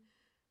anything?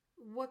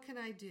 What can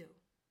I do?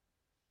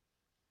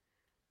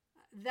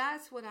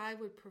 That's what I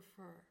would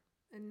prefer.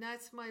 And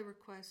that's my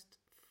request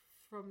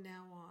from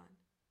now on.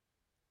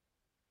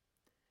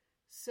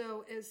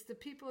 So as the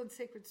people in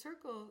Sacred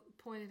Circle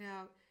pointed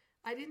out,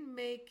 I didn't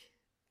make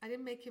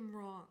him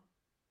wrong.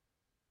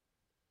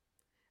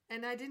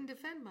 And I didn't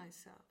defend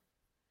myself.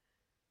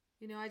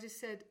 I just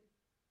said,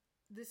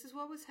 this is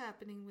what was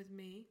happening with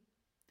me,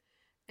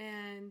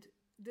 and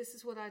this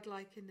is what I'd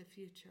like in the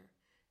future.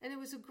 And it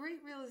was a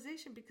great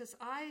realization, because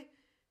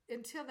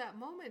until that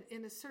moment,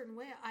 in a certain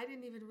way, I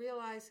didn't even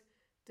realize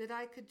that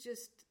I could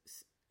just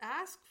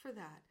ask for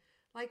that.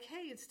 Like,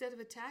 hey, instead of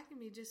attacking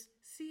me, just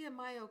see, am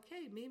I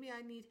okay? Maybe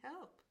I need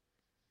help.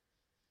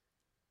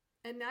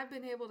 And I've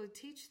been able to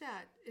teach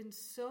that in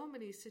so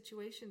many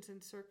situations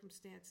and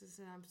circumstances,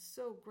 and I'm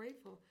so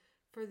grateful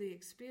for the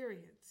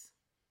experience.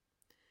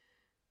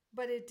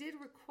 But it did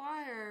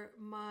require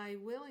my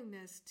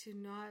willingness to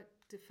not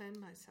defend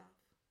myself.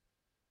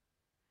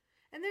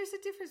 And there's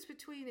a difference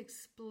between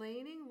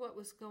explaining what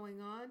was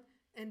going on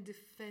and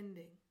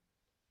defending.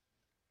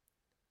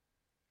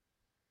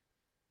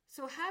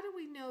 So how do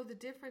we know the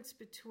difference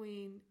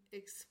between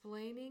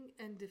explaining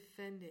and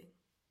defending?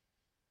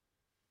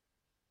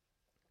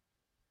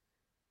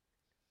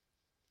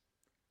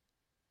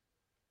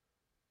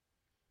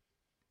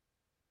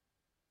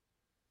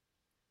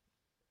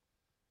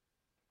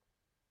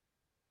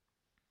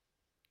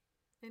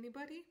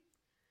 Anybody?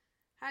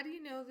 How do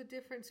you know the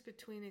difference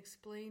between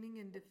explaining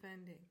and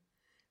defending?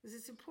 Because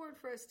it's important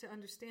for us to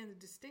understand the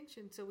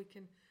distinction so we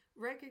can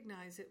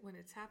recognize it when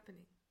it's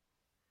happening.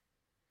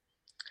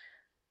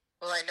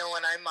 Well, I know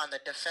when I'm on the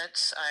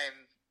defense,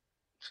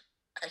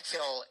 I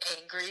feel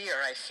angry,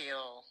 or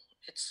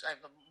I'm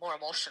more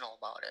emotional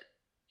about it.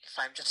 If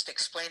I'm just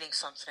explaining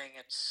something,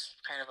 it's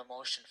kind of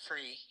emotion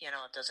free. It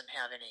doesn't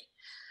have any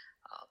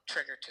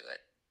trigger to it.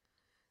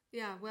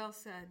 Yeah, well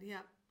said.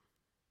 Yeah.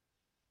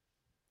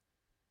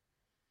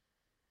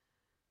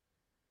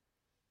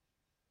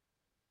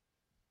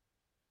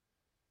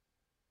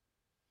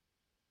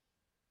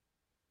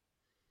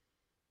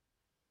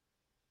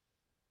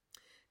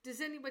 Does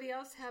anybody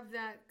else have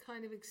that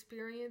kind of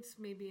experience,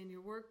 maybe in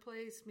your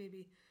workplace,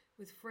 maybe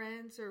with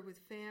friends or with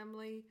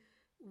family,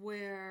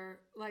 where,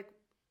 like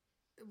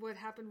what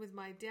happened with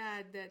my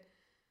dad, that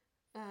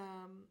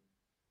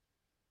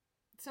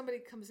somebody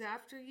comes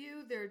after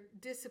you, they're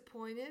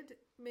disappointed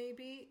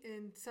maybe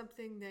in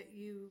something that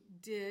you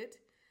did,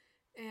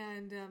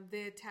 and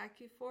they attack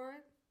you for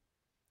it?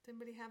 Does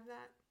anybody have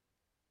that?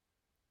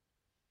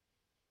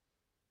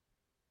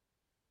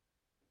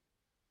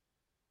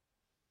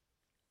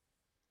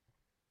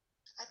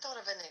 I thought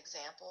of an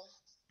example.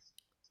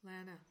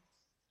 Lana.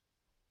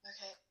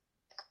 Okay.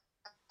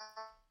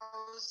 I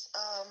was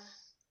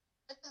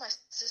with my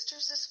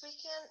sisters this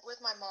weekend with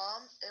my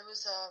mom. It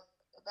was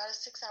about a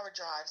 6-hour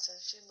drive, so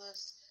she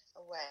lives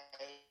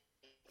away.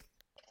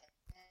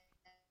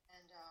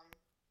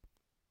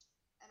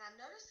 And I've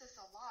noticed this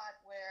a lot,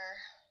 where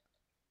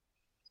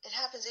it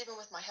happens even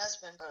with my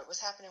husband, but it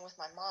was happening with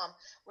my mom,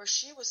 where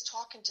she was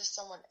talking to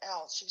someone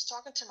else. She was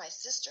talking to my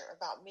sister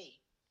about me.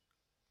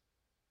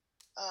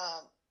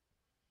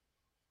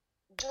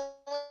 Doing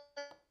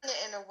it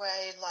in a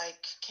way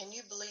like, can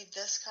you believe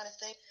this kind of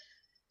thing?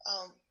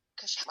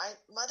 Because my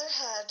mother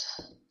had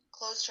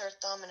closed her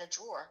thumb in a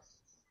drawer,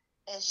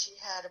 and she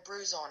had a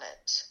bruise on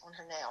it, on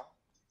her nail.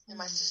 And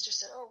my sister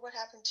said, oh, what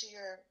happened to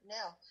your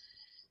nail?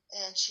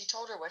 And she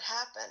told her what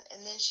happened.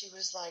 And then she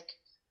was like,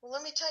 well,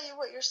 let me tell you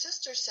what your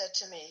sister said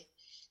to me.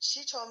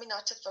 She told me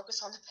not to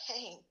focus on the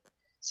pain.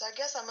 So I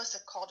guess I must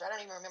have called her. I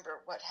don't even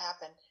remember what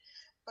happened.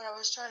 But I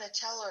was trying to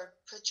tell her,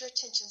 put your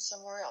attention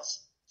somewhere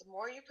else. The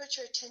more you put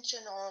your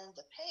attention on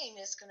the pain,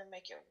 it's going to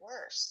make it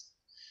worse.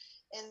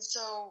 And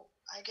so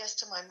I guess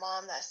to my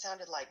mom, that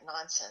sounded like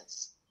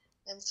nonsense.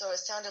 And so it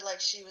sounded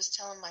like she was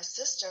telling my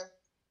sister,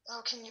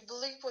 oh, can you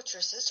believe what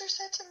your sister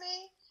said to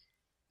me?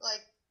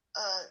 Like,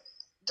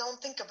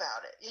 don't think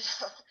about it,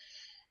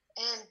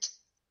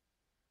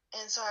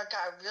 And so I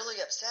got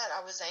really upset.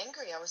 I was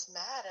angry. I was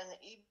mad. And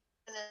even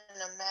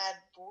in a mad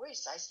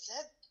voice, I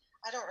said,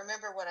 I don't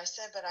remember what I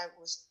said, but I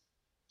was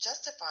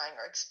justifying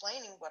or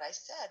explaining what I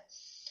said.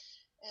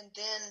 And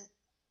then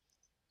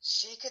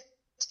she could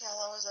tell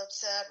I was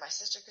upset. My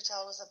sister could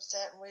tell I was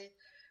upset. And we,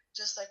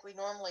 just like we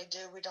normally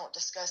do, we don't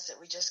discuss it.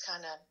 We just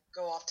kind of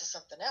go off to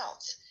something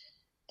else.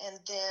 And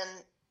then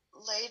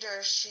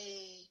later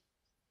she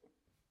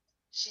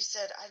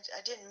said,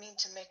 I didn't mean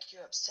to make you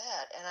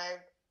upset. And I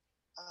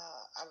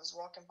was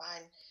walking by,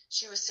 and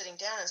she was sitting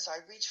down. And so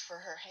I reached for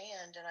her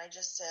hand, and I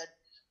just said,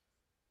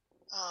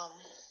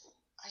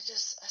 I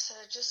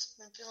just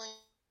been feeling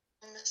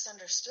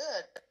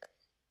misunderstood.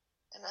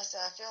 And I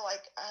said, I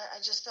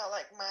just felt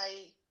like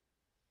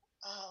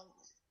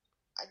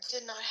I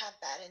did not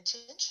have bad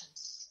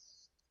intentions.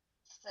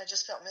 And I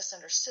just felt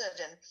misunderstood.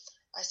 And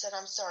I said,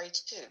 I'm sorry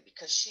too,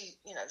 because she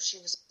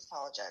was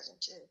apologizing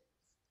too.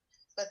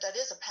 But that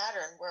is a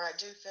pattern where I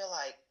do feel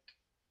like,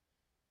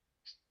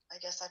 I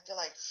feel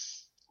like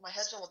my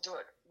husband will do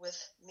it with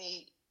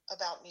me,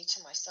 about me,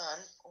 to my son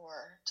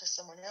or to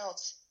someone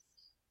else.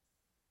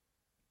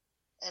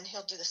 And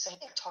he'll do the same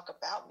thing, talk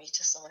about me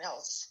to someone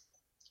else.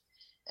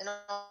 And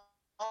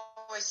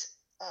always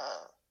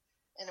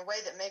in a way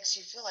that makes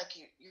you feel like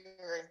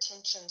your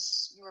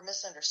intentions, you were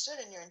misunderstood,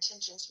 and your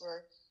intentions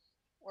were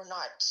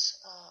not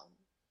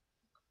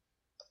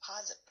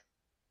positive.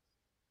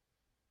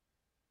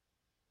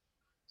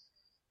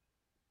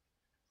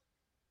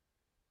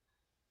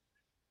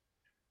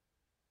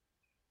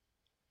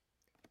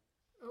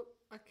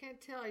 I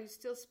can't tell. Are you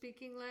still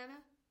speaking,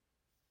 Lana?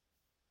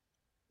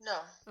 No.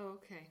 Oh,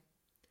 okay.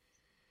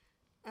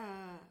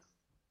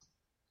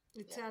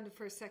 It sounded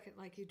for a second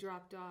like you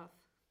dropped off.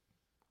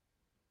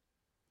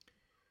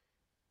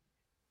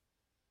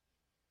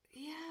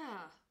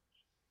 Yeah.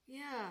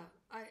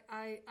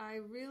 I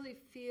really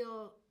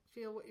feel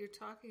what you're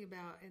talking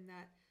about in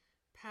that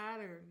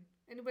pattern.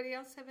 Anybody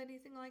else have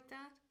anything like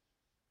that?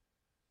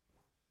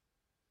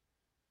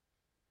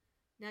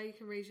 Now you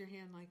can raise your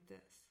hand like this.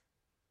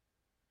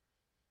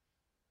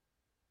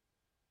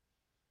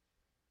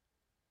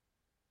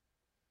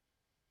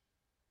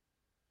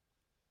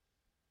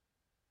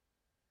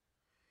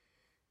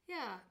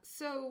 Yeah,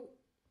 so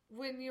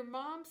when your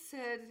mom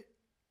said,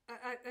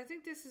 I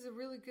think this is a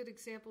really good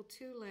example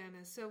too,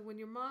 Lana. So when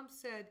your mom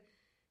said,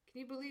 can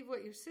you believe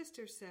what your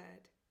sister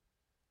said?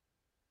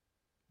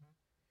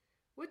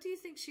 What do you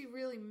think she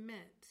really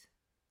meant?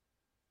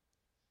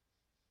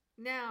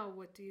 Now,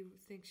 what do you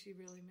think she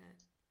really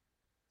meant?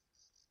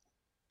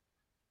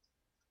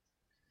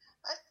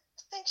 I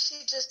think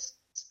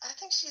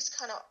she's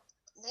kind of,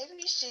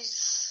 maybe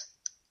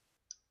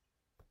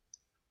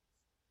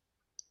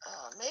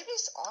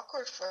it's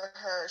awkward for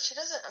her. She's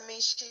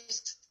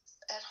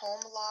at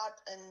home a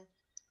lot, and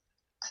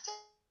I think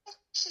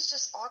she's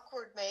just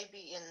awkward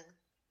maybe in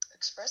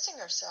expressing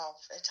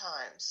herself at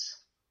times.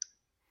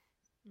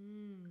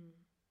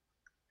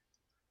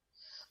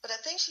 But I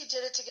think she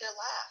did it to get a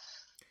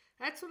laugh.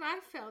 That's what I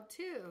felt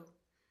too.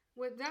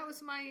 What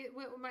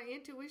my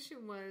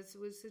intuition was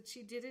that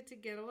she did it to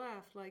get a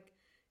laugh, like,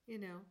 you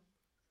know.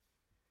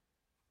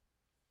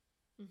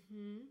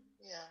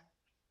 Yeah.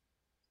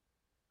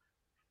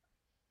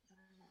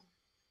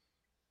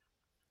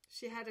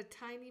 She had a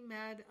tiny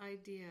mad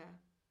idea,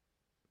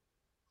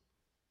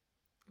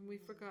 and we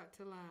forgot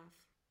to laugh.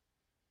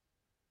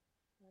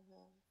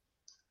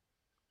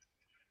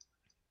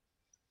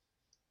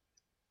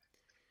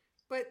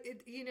 But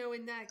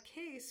in that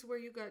case where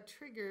you got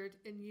triggered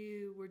and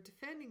you were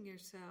defending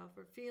yourself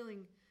or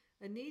feeling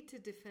a need to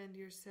defend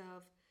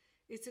yourself,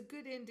 it's a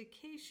good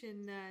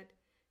indication that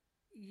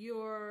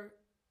you're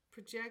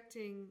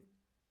projecting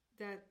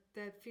that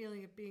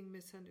feeling of being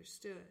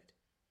misunderstood.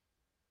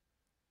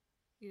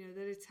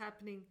 That it's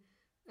happening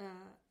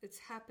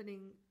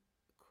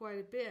quite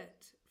a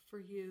bit for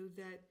you,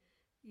 that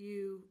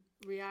you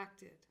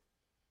reacted.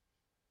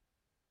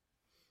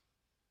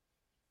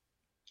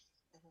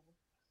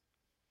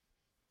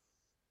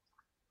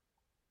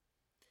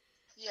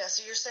 Yeah,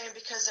 so you're saying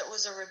because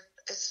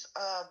it's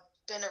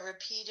been a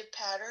repeated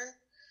pattern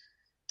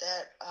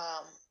that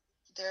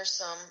there's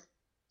some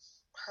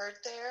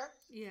hurt there?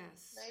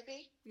 Yes.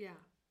 Maybe? Yeah.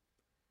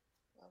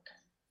 Okay.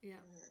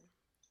 Yeah.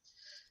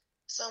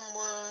 Some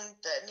wound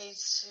that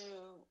needs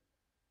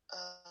to,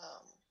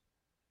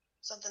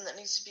 something that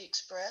needs to be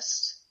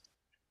expressed?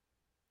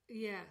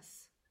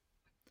 Yes.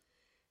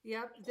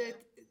 Yep.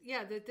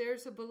 That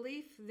there's a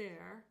belief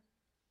there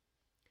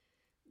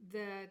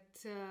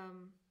that,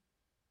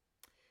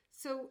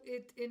 so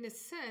it, in a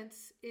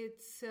sense,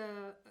 it's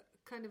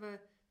kind of a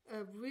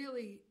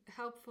really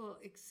helpful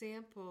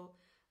example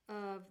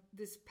of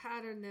this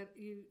pattern that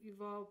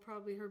you've all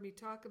probably heard me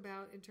talk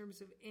about in terms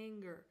of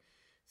anger.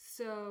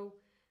 So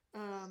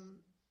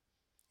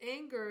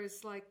anger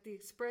is like the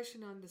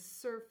expression on the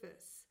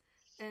surface.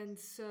 And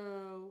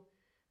so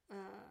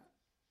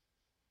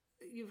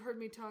you've heard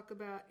me talk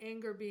about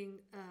anger being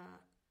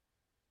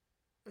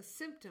a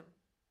symptom.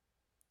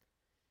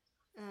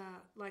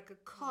 Like a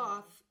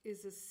cough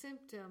is a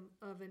symptom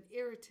of an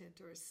irritant,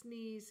 or a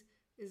sneeze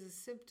is a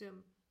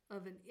symptom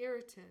of an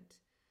irritant.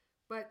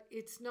 But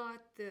it's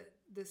not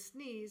the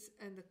sneeze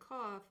and the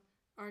cough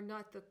are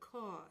not the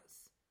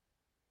cause.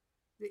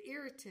 The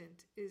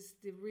irritant is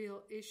the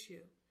real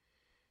issue.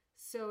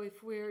 So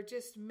if we're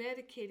just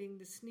medicating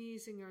the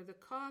sneezing or the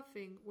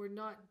coughing, we're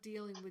not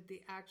dealing with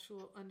the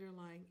actual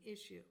underlying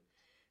issue.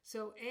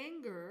 So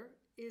anger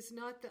is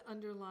not the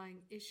underlying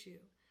issue.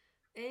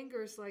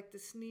 Anger is like the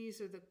sneeze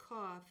or the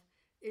cough.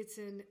 It's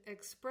an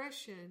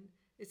expression,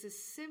 it's a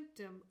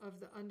symptom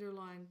of the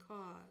underlying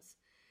cause.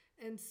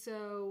 And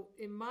so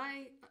in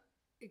my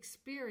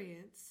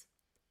experience,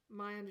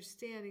 my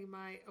understanding,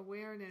 my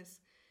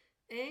awareness,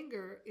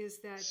 anger is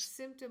that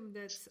symptom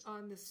that's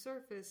on the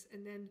surface,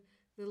 and then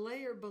the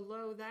layer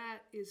below that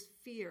is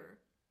fear.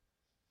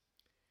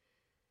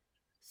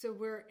 So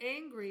we're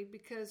angry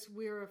because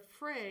we're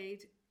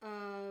afraid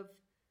of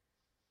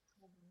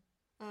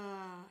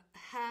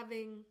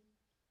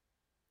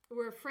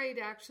we're afraid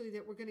actually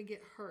that we're going to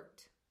get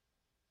hurt,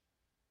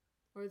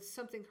 or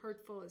something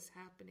hurtful is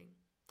happening.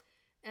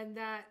 And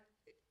that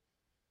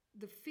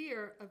the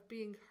fear of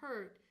being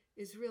hurt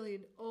is really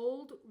an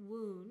old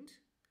wound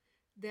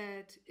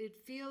that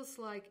it feels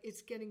like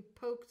it's getting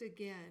poked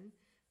again,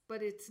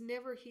 but it's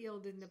never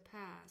healed in the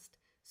past.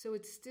 So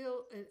it's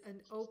still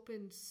an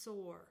open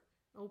sore,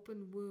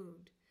 open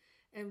wound.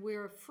 And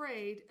we're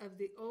afraid of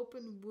the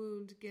open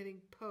wound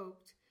getting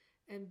poked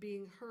and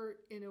being hurt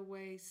in a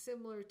way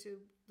similar to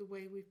the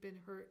way we've been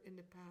hurt in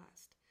the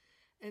past.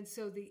 And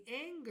so the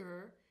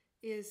anger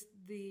is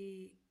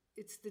the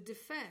it's the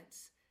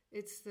defense.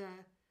 It's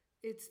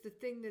the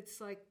thing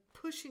that's like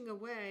pushing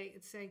away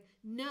and saying,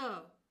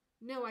 no,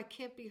 I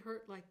can't be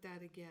hurt like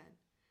that again.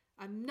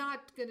 I'm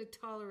not going to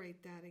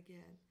tolerate that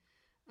again.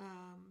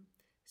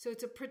 So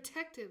it's a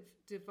protective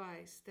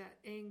device, that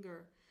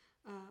anger.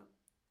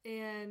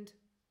 And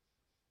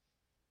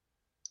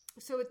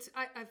so it's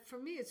for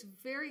me, it's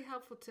very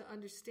helpful to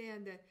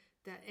understand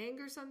that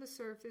anger's on the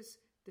surface,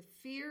 the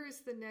fear is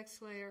the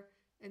next layer,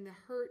 and the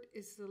hurt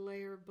is the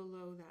layer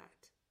below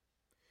that.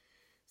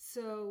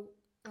 So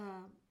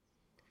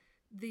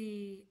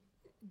the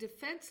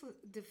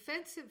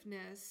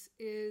defensiveness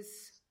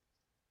is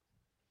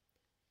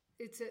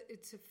it's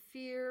a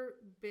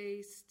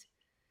fear-based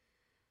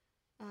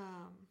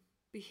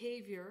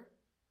behavior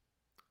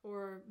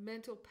or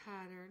mental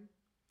pattern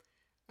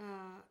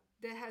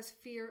that has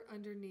fear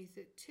underneath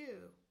it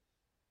too,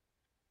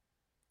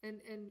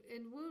 and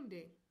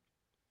wounding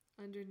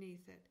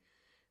underneath it.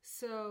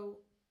 So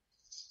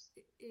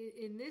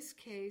in this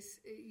case,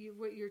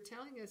 what you're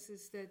telling us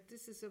is that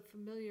this is a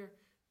familiar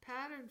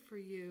pattern for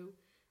you,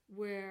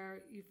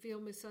 where you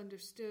feel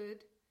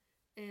misunderstood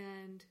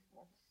and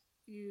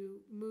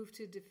you move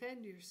to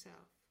defend yourself.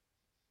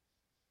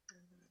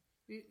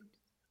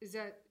 Is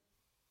that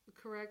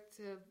correct?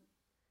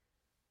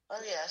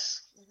 Oh,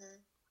 yes.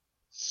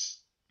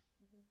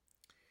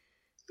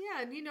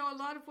 Yeah, and a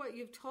lot of what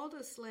you've told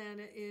us,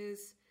 Lana,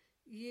 is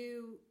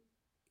you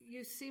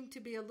seem to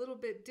be a little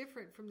bit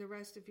different from the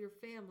rest of your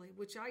family,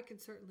 which I can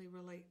certainly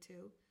relate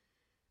to,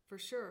 for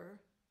sure.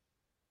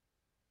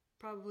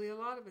 Probably a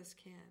lot of us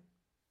can.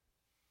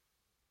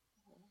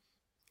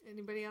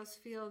 Anybody else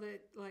feel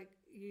that like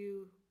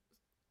you're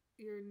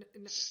in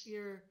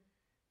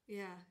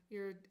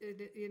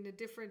a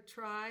different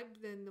tribe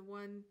than the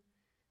one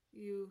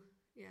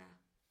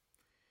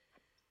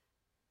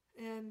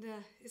and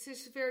it's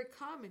just very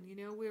common.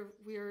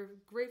 We're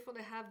grateful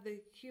to have the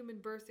human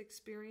birth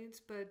experience,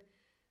 but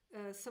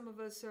some of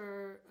us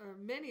or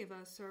many of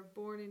us are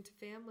born into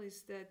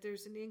families that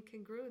there's an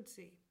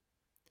incongruency.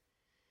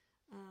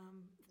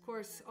 Of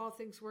course, all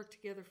things work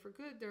together for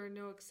good. There are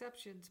no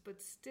exceptions,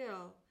 but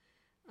still,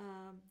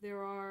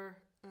 there are.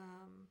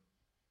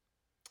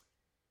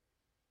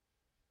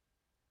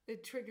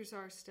 It triggers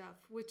our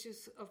stuff, which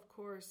is, of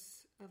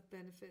course, of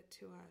benefit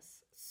to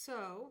us.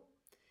 So,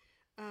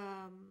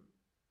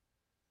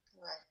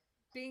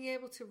 being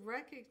able to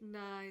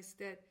recognize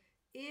that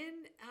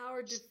in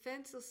our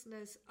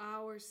defenselessness,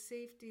 our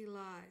safety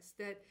lies.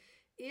 That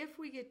if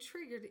we get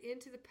triggered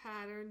into the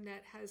pattern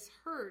that has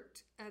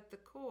hurt at the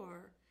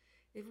core,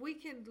 if we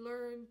can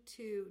learn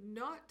to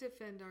not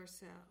defend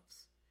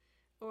ourselves,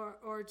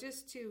 or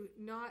just to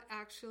not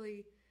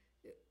actually,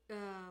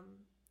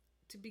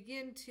 to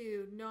begin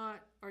to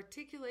not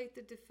articulate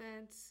the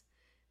defense,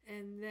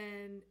 and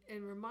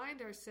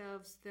remind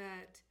ourselves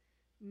that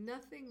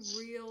nothing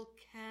real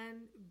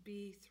can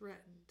be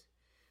threatened.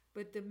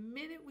 But the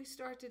minute we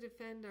start to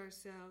defend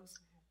ourselves,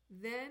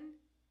 then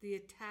the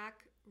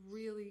attack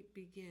really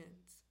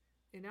begins.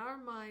 In our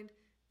mind,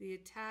 the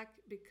attack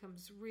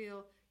becomes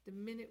real the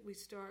minute we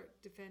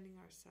start defending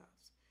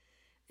ourselves.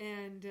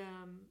 And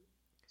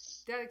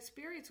that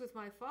experience with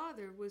my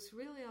father was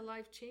really a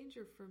life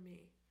changer for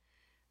me,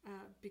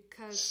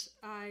 because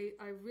I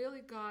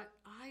really got,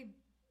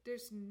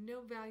 there's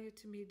no value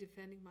to me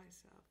defending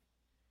myself.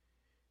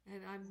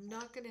 And I'm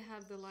not going to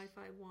have the life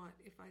I want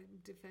if I'm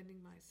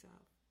defending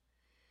myself.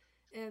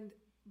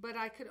 But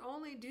I could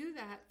only do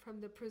that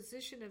from the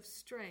position of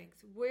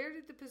strength. Where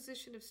did the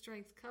position of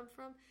strength come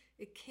from?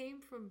 It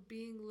came from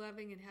being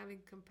loving and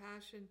having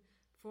compassion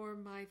for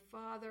my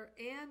father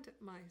and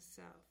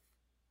myself,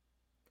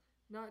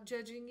 not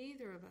judging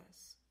either of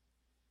us.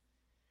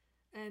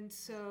 And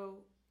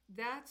so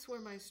that's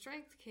where my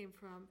strength came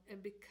from.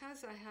 And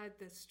because I had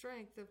the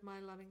strength of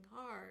my loving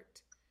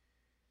heart,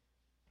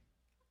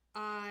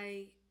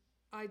 I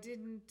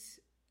didn't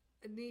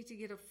need to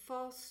get a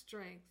false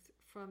strength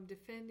from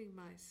defending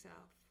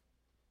myself.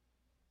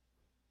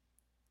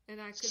 And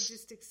I could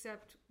just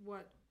accept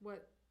what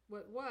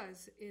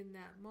was in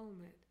that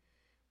moment,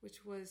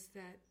 which was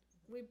that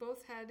we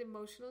both had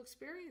emotional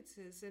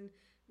experiences and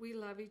we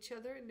love each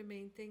other, and the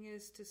main thing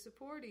is to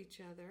support each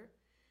other.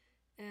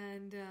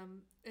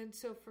 And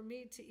so for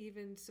me to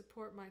even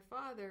support my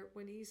father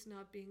when he's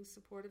not being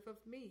supportive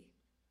of me.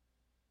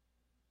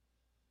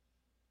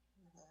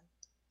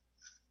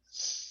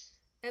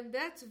 And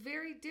that's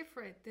very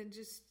different than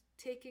just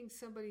taking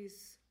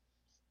somebody's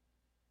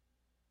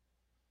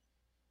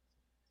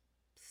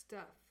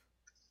stuff.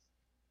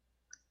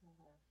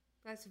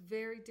 That's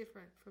very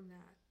different from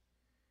that.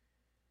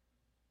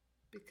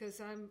 Because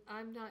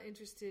I'm not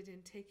interested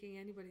in taking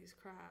anybody's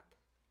crap.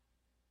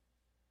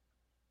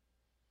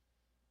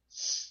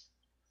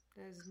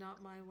 That is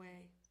not my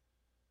way.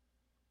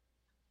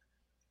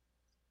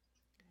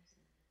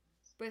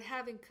 But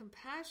having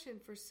compassion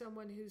for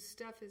someone whose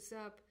stuff is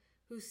up,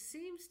 who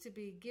seems to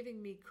be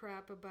giving me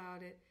crap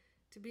about it,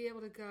 to be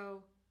able to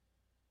go,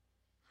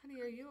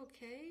 honey, are you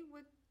okay?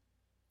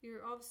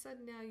 All of a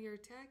sudden now you're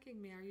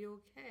attacking me. Are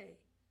you okay?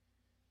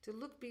 to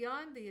look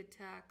beyond the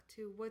attack,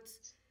 to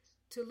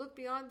look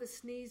beyond the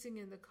sneezing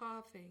and the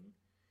coughing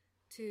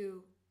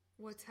to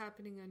what's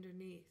happening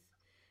underneath.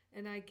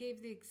 And I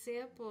gave the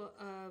example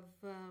of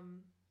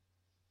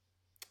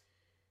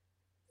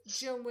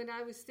Joan, when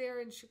I was there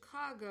in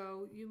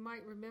Chicago, you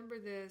might remember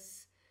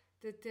this,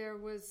 that there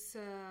was,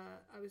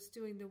 I was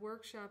doing the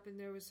workshop and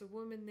there was a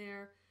woman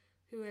there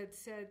who had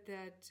said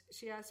that,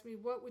 she asked me,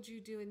 what would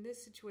you do in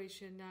this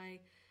situation?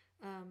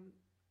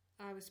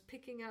 I was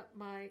picking up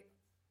my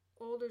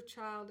older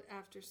child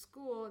after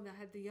school and I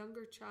had the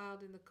younger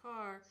child in the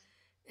car,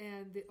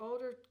 and the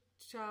older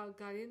child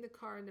got in the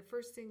car and the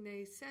first thing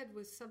they said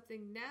was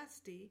something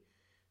nasty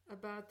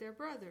about their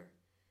brother.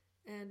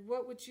 And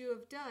what would you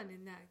have done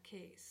in that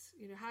case?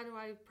 You know, how do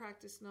I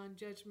practice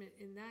non-judgment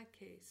in that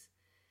case?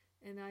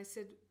 And I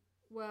said,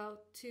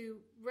 well,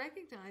 to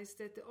recognize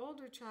that the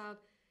older child,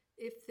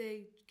 if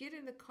they get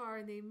in the car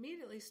and they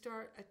immediately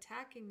start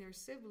attacking their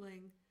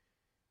sibling,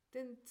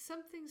 then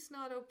something's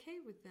not okay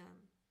with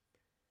them.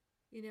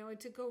 You know, and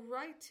to go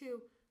right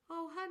to,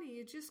 oh, honey,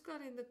 you just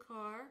got in the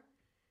car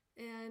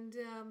and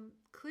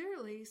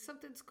clearly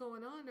something's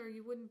going on, or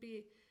you wouldn't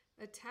be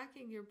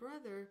attacking your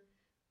brother.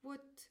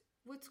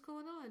 What's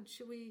going on?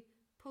 Should we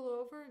pull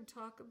over and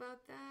talk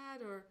about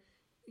that? Or,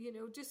 you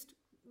know, just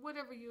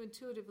whatever you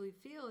intuitively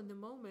feel in the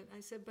moment. I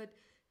said, but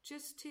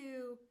just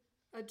to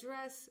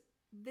address,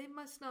 they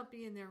must not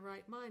be in their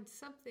right mind.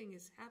 Something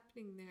is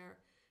happening there.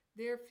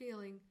 They're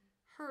feeling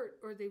hurt,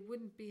 or they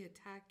wouldn't be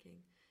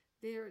attacking.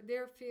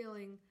 They're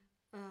feeling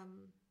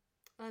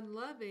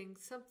unloving.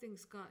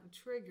 Something's gotten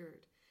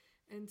triggered.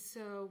 And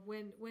so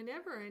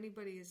whenever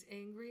anybody is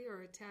angry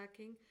or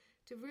attacking,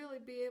 to really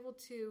be able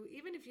to,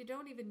 even if you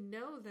don't even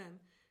know them,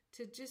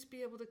 to just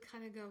be able to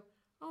kind of go,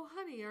 oh,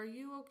 honey, are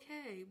you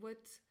okay?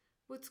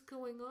 What's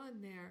going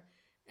on there?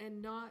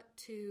 And not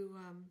to,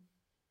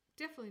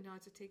 definitely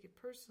not to take it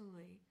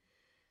personally,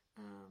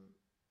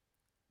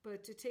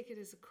 but to take it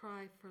as a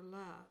cry for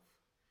love.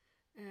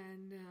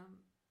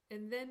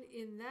 And then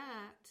in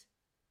that,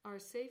 our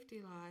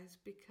safety lies,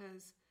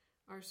 because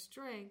our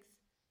strength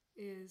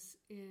is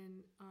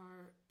in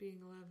our being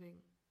loving.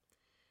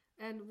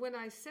 And when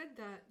I said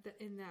that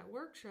in that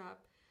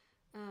workshop,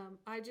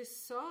 I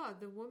just saw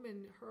the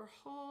woman, her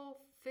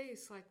whole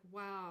face like,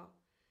 wow,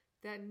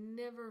 that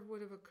never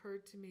would have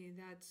occurred to me.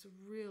 That's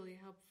really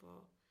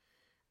helpful.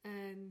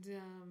 And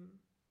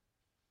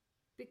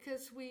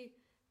because we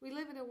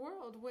live in a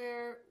world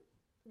where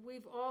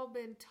we've all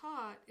been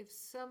taught, if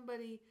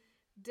somebody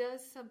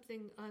does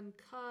something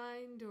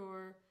unkind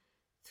or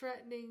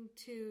threatening,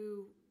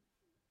 to,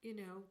 you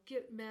know,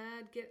 get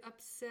mad, get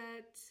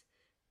upset,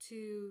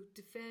 to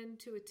defend,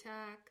 to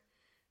attack,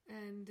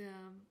 and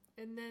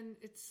then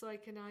it's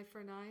like an eye for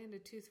an eye and a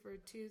tooth for a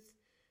tooth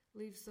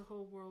leaves the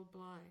whole world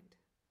blind.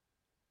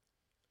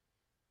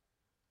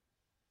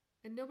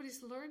 And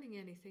nobody's learning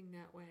anything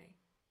that way.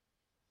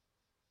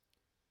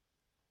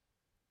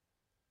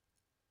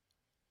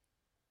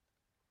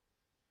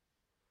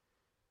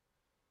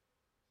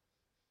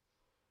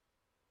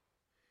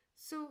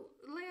 So,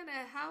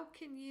 Lana, how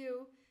can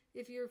you,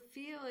 if you're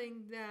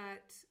feeling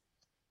that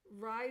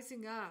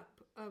rising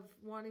up of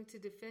wanting to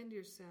defend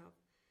yourself,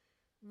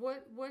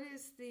 what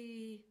is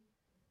the,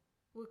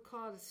 we'll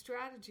call it a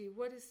strategy,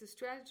 what is the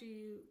strategy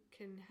you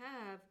can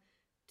have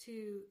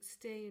to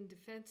stay in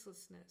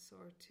defenselessness,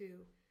 or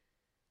to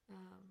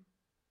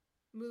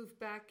move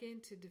back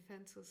into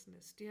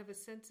defenselessness? Do you have a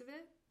sense of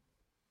it?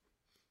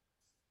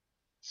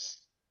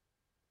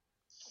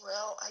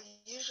 Well, I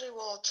usually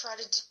will try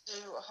to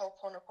do a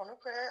Ho'oponopono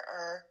prayer,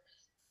 or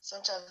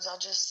sometimes I'll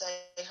just say,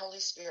 Holy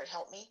Spirit,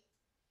 help me.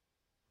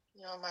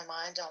 You know, in my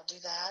mind, I'll do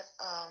that.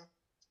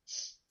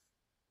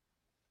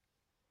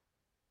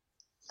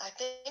 I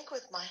think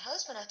with my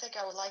husband, I think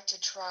I would like to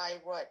try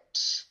what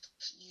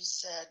you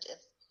said. If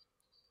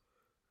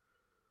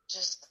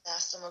just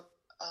ask him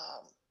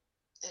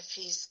if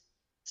he's,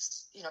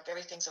 you know, if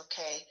everything's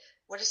okay.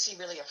 What is he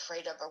really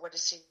afraid of, or what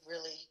is he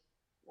really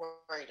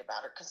worried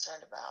about or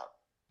concerned about?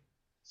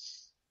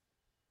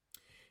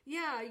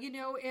 Yeah, you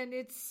know, and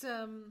it's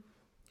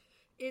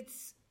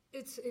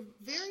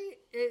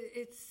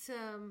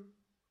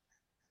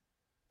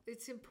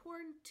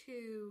important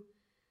to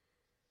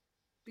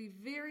be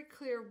very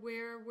clear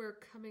where we're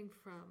coming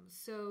from,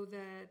 so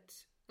that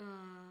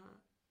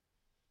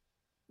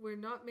we're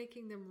not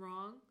making them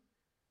wrong.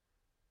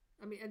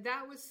 I mean, and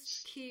that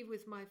was key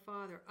with my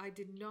father. I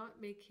did not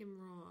make him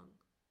wrong.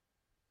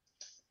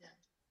 Yeah.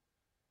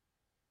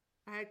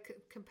 I had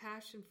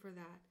compassion for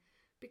that,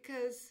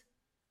 because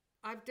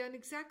I've done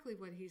exactly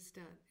what he's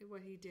done,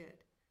 what he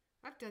did.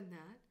 I've done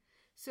that.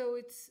 So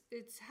it's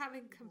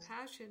having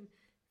compassion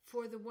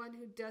for the one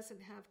who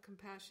doesn't have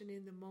compassion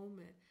in the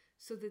moment,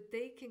 so that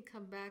they can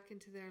come back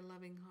into their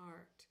loving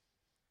heart.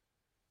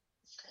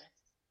 Okay.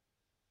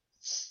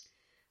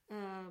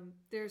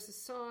 There's a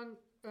song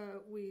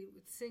we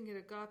would sing at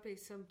Agape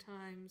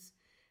sometimes,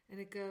 and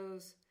it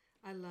goes,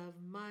 I love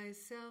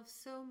myself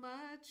so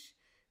much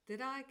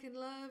that I can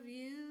love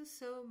you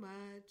so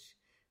much,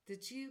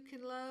 that you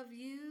can love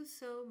you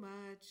so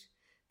much,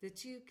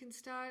 that you can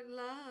start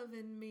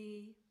loving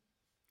me.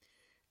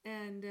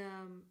 And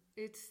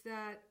it's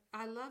that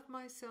I love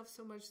myself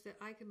so much that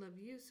I can love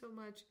you so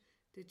much,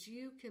 that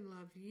you can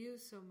love you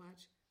so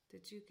much,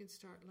 that you can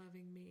start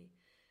loving me.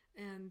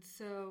 And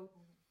so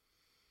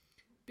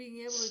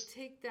being able to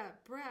take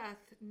that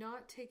breath,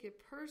 not take it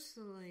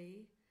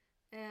personally,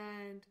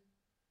 and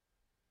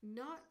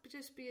not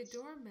just be a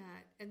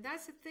doormat. And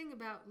that's the thing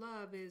about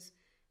love is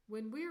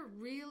when we're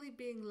really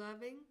being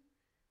loving,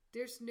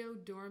 there's no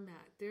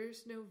doormat.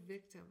 There's no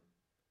victim.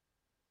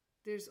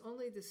 There's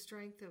only the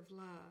strength of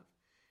love.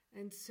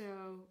 And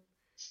so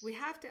we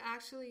have to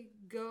actually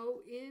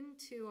go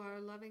into our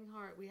loving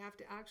heart. We have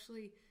to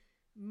actually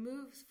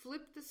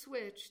flip the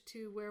switch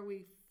to where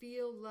we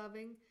feel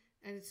loving,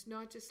 and it's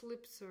not just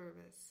lip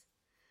service.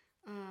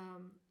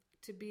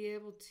 To be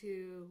able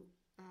to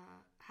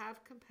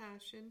have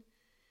compassion.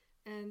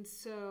 And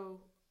so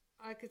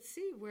I could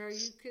see where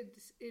you could,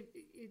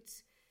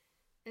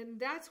 and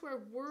that's where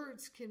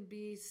words can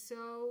be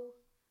so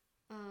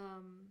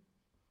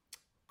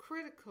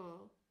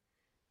critical,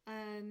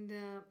 and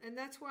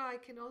that's where I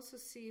can also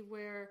see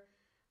where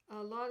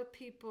a lot of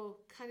people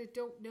kind of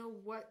don't know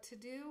what to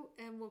do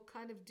and will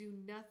kind of do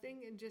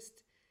nothing and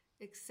just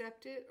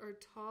accept it or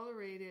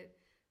tolerate it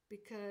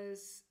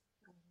because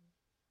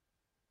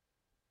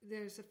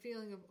there's a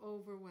feeling of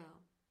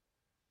overwhelm.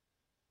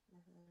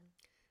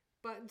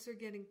 Buttons are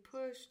getting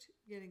pushed,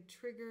 getting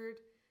triggered.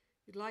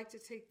 You'd like to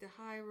take the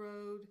high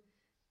road,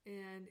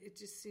 and it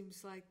just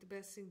seems like the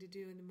best thing to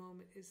do in the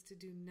moment is to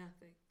do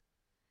nothing.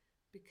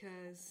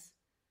 Because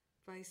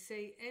if I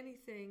say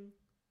anything,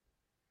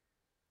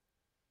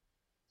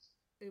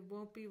 it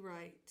won't be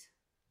right.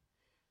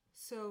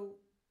 So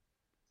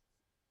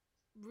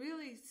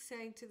really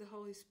saying to the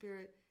Holy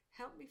Spirit,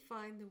 help me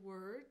find the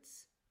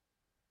words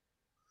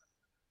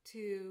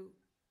to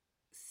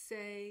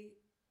say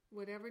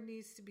whatever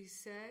needs to be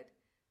said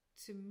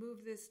to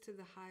move this to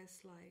the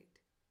highest light,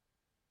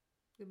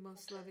 the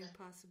most loving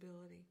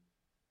possibility.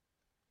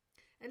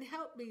 And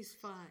help me's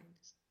fine.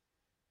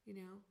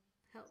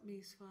 Help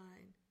me's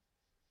fine.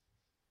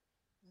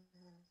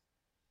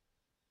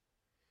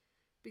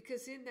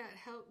 Because in that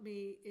help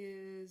me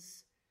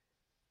is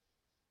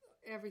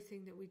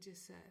everything that we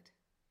just said.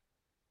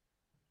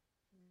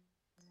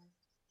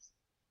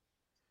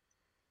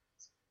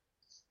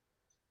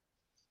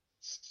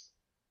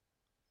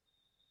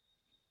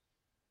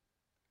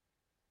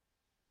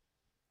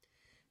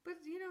 But,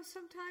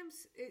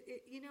 sometimes,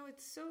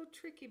 it's so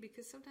tricky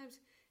because sometimes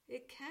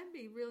it can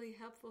be really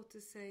helpful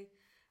to say,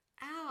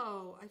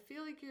 ow, I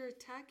feel like you're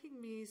attacking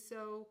me,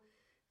 so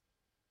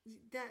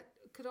that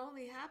could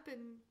only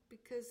happen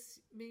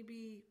because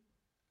maybe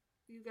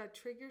you got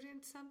triggered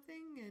in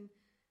something, and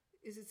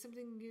is it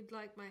something you'd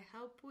like my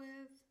help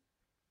with?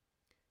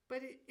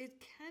 But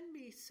it can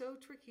be so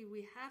tricky.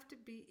 We have to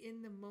be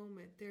in the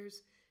moment.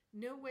 There's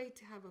no way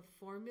to have a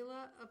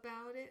formula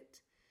about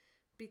it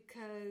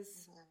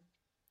because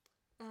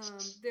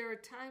there are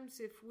times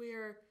if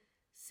we're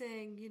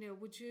saying,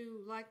 would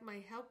you like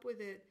my help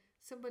with it?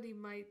 Somebody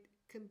might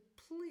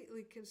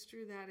completely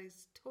construe that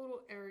as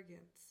total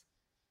arrogance.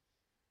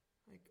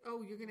 Like,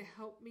 oh, you're going to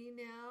help me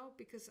now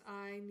because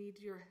I need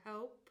your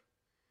help?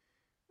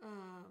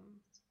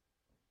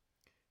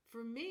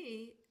 For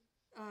me,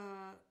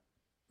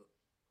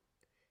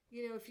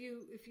 if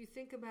you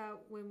think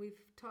about when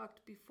we've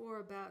talked before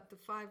about the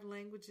 5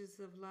 languages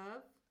of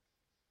love,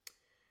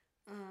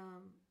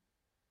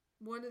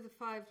 one of the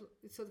 5,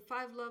 so the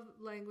 5 love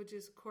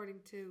languages,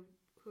 according to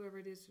whoever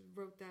it is who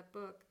wrote that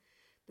book,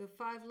 the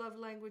 5 love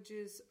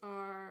languages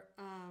are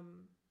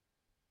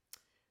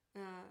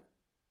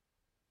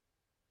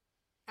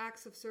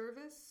acts of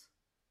service,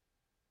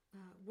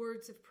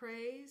 words of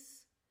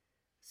praise,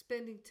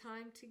 spending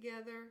time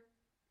together,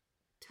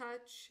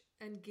 touch,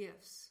 and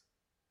gifts.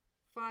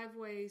 5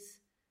 ways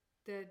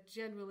that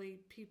generally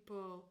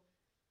people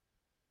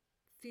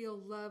feel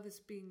love is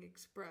being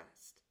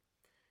expressed.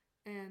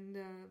 And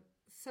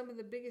some of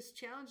the biggest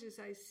challenges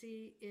I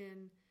see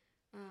in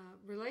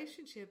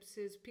relationships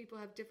is people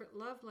have different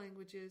love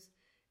languages,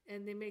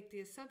 and they make the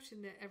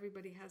assumption that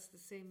everybody has the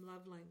same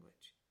love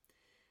language.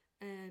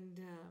 And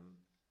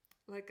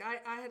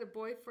I had a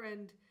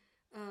boyfriend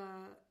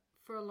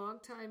for a long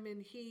time,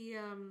 and he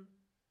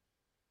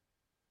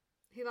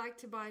liked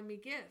to buy me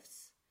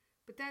gifts,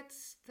 but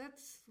that's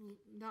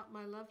not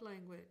my love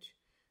language.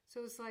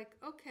 So it's like,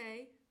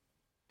 okay,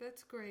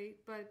 that's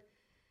great, but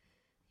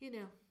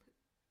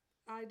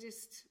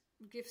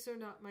gifts are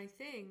not my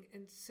thing.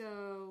 And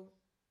so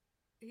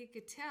he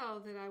could tell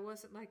that I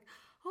wasn't like,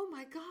 oh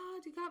my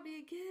God, you got me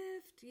a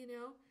gift,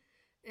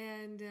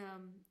 and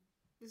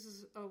this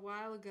is a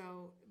while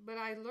ago, but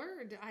I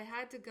learned I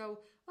had to go,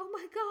 oh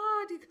my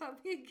God, you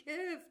got me a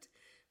gift,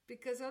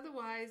 because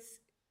otherwise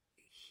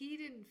he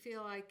didn't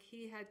feel like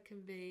he had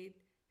conveyed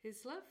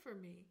his love for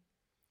me.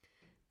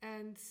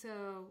 And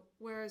so,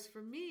 whereas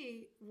for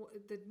me,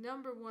 the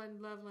number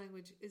 1 love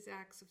language is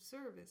acts of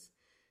service.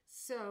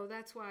 So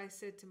that's why I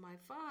said to my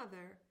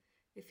father,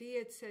 if he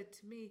had said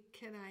to me,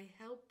 can I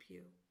help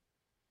you?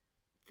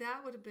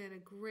 that would have been a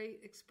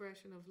great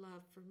expression of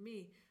love for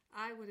me.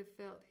 I would have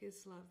felt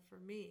his love for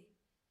me.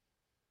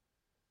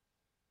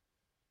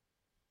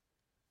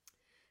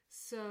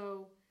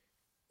 So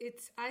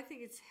I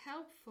think it's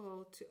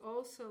helpful to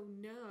also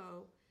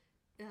know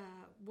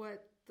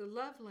what the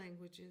love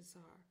languages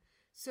are.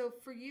 So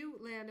for you,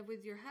 Lana,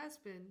 with your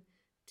husband,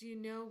 do you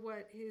know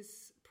what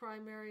his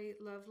primary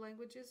love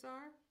languages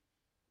are?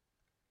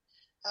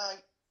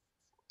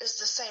 It's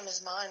the same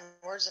as mine,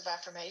 words of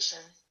affirmation.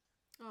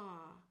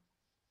 Ah,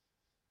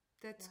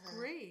 that's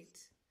great.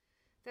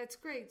 That's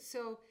great.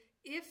 So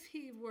if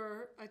he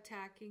were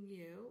attacking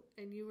you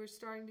and you were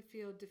starting to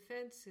feel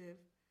defensive,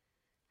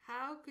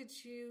 how could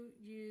you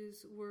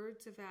use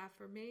words of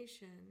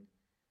affirmation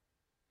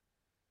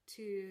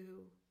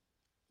to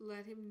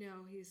let him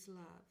know he's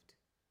loved,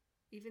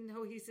 even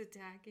though he's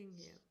attacking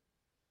you?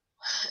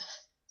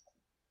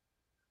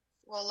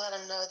 Well, let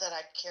him know that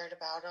I cared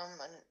about him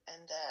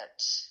and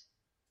that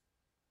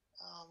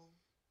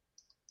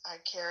I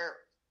care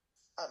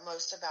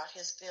most about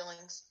his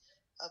feelings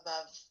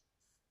above,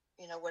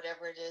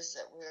 whatever it is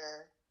that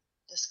we're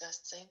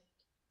discussing.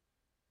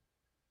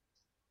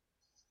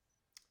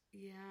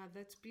 Yeah,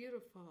 that's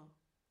beautiful.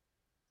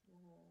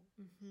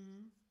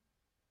 Mm-hmm.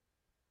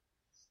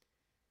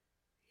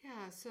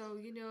 Yeah, so,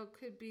 it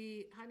could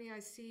be, honey, I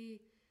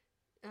see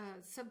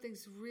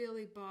something's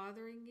really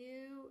bothering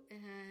you,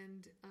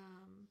 and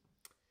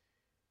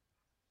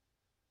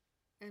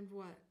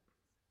what?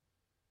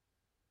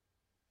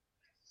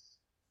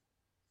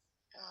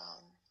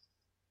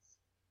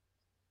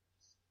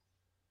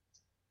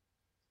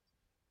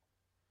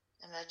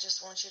 And I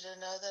just want you to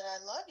know that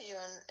I love you,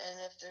 and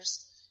if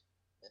there's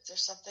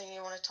something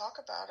you want to talk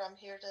about, I'm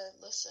here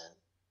to listen.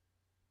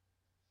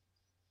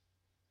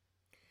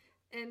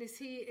 And is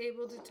he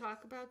able to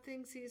talk about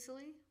things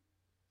easily?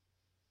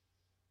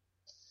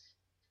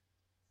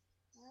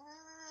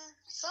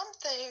 Some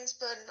things,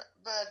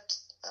 but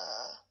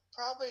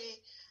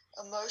probably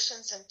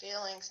emotions and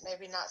feelings,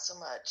 maybe not so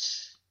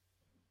much.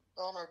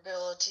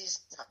 Vulnerabilities,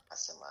 not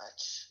so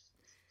much.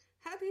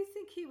 How do you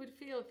think he would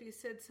feel if you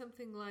said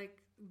something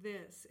like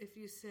this? If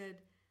you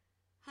said,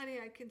 honey,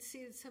 I can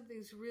see that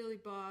something's really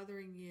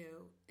bothering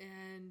you,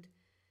 and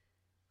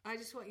I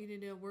just want you to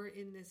know we're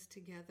in this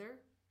together,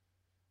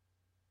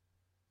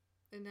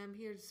 and I'm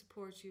here to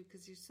support you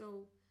because you're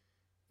so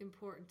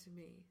important to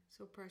me,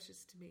 so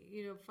precious to me.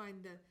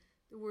 Find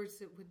the words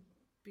that would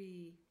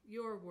be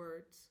your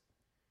words.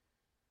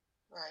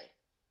 Right.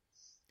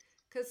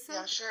 Because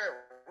I'm sure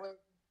it would.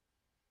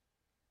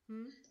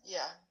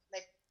 Yeah,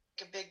 make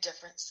a big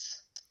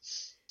difference.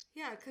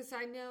 Yeah, because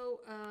I know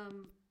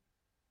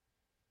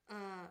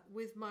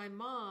with my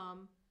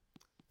mom,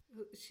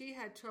 she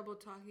had trouble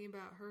talking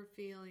about her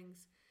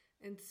feelings,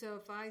 and so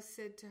if I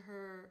said to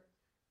her,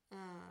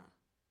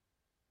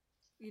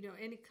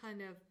 any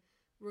kind of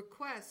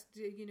request,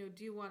 do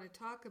you want to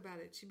talk about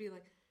it? She'd be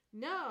like,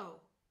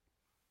 no.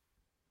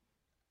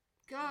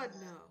 God,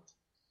 no.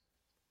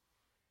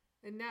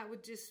 And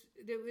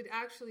it would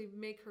actually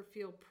make her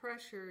feel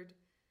pressured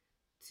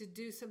to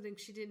do something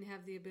she didn't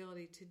have the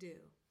ability to do.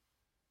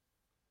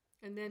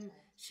 And then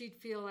she'd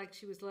feel like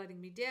she was letting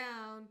me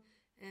down,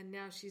 and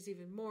now she's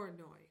even more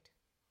annoyed.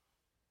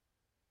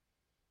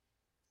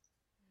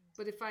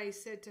 But if I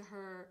said to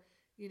her,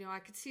 I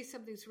could see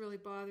something's really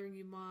bothering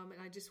you, Mom,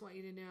 and I just want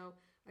you to know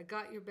I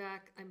got your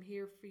back, I'm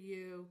here for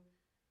you,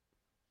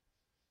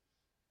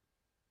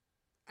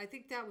 I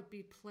think that would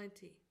be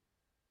plenty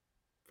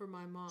for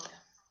my mom.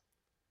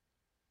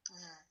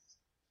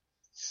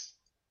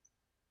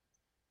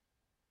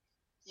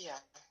 Yeah,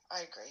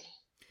 I agree.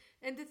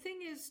 And the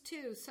thing is,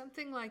 too,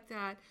 something like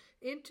that,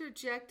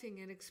 interjecting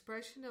an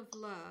expression of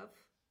love,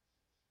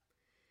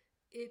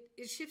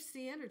 it shifts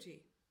the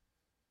energy.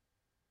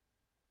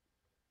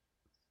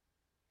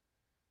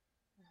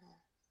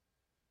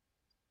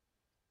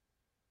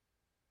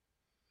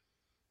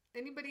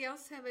 Anybody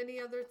else have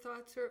any other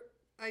thoughts or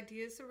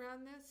ideas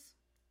around this?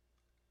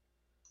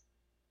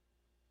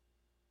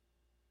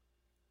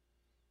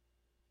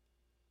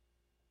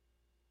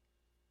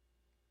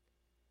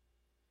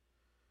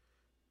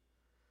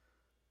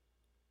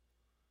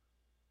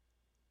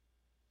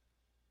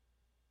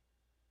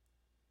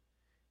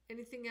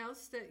 Anything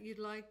else that you'd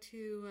like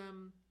to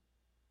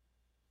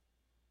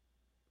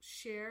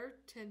share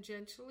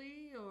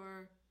tangentially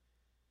or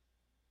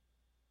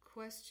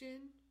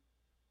question?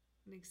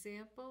 An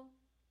example?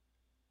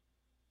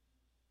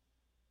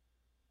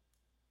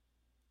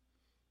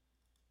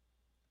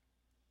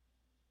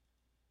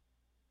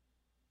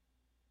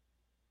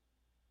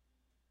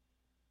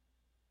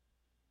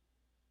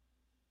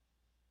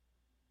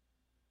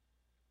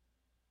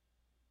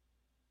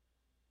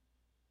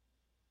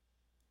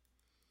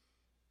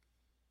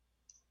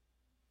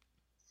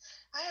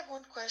 I have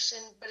one question,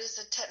 but it's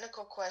a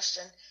technical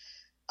question.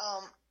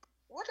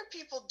 What are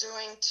people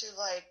doing to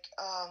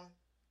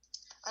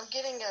I'm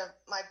getting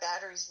my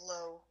battery's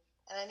low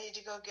and I need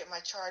to go get my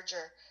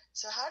charger.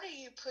 So how do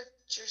you put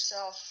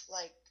yourself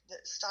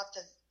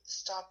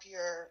stop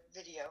your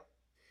video?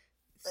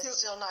 but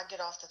still not get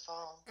off the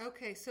phone.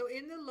 Okay, so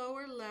in the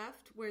lower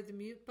left where the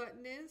mute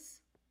button is,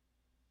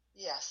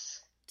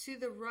 Yes. to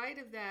the right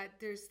of that,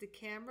 there's the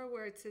camera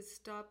where it says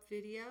stop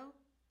video.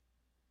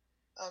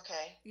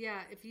 Okay.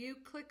 Yeah, if you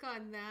click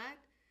on that,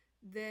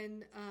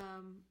 then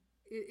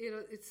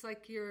it's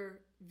like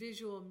your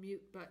visual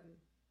mute button.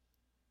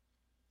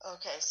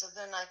 Okay, so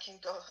then I can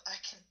go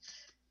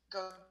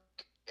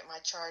get my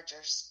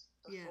chargers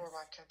before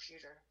my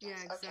computer.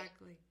 Yeah,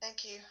 exactly. Okay.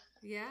 Thank you.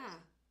 Yeah.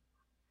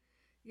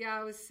 Yeah,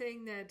 I was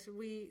saying that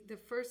the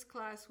first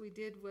class we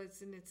did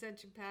was an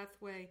Ascension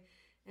Pathway,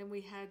 and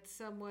we had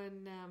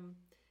someone,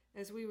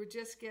 as we were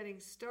just getting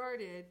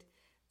started,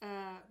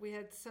 we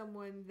had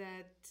someone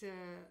that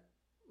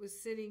was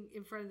sitting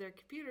in front of their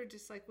computer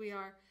just like we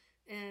are,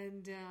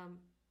 and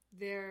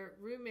their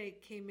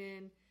roommate came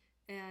in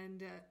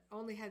and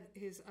only had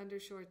his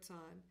undershorts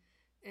on,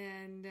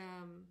 and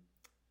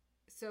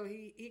so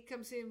he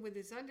comes in with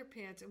his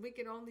underpants, and we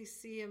can only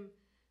see him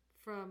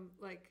from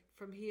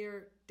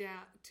here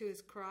down to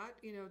his crotch,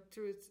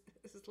 through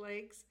his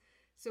legs.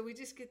 So we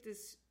just get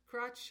this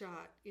crotch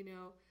shot,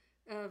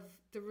 of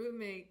the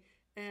roommate,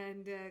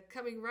 and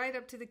coming right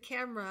up to the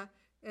camera,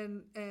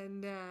 and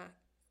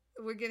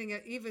we're getting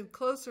an even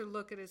closer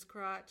look at his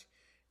crotch.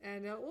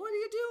 And what are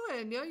you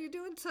doing? You're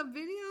doing some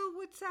video?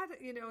 What's that?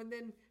 And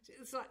then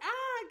it's like,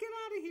 get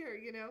out of here,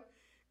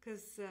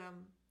 because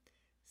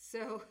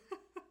so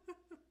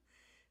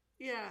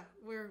yeah,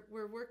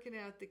 we're working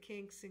out the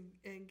kinks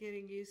and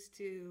getting used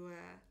to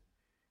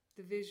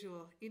the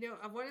visual.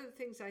 One of the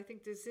things I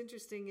think that's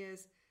interesting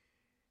is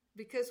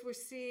because we're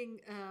seeing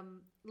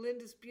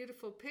Linda's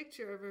beautiful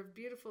picture of her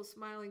beautiful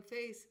smiling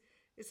face.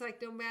 It's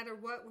like no matter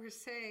what we're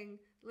saying,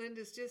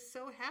 Linda's just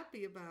so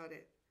happy about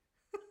it.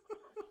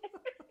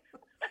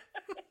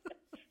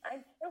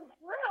 I'm so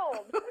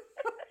thrilled.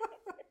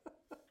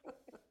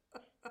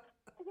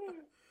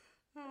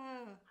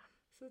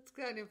 So it's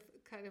kind of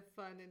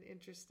fun and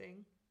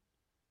interesting.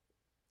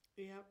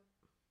 Yep.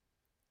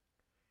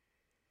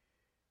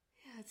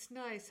 Yeah, it's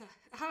nice.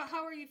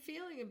 How are you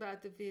feeling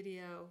about the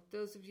video?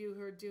 Those of you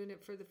who are doing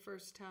it for the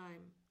first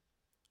time.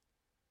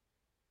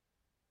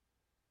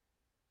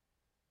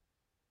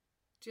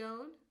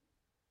 Joan?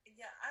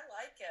 Yeah, I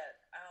like it.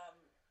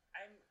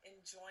 I'm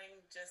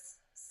enjoying just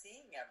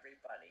seeing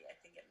everybody. I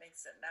think it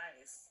makes it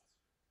nice.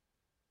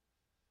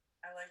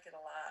 I like it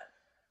a lot.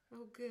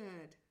 Oh,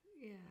 good.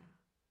 Yeah.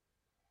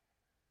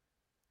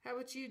 How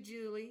about you,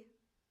 Julie?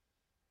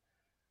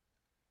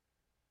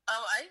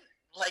 Oh, I'm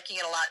liking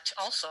it a lot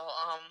also.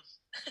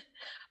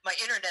 My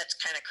internet's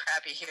kind of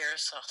crappy here,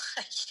 so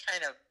I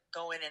kind of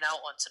go in and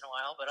out once in a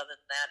while. But other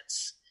than that,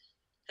 it's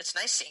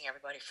nice seeing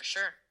everybody for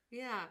sure.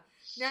 Yeah.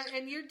 Now,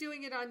 and you're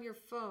doing it on your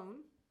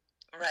phone.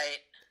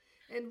 Right.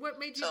 And what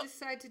made you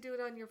decide to do it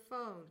on your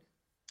phone?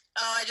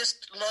 Oh, I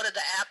just loaded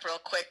the app real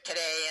quick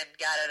today and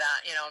got it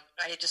on.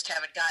 I just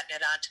haven't gotten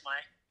it onto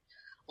my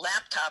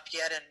laptop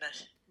yet, and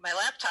my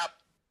laptop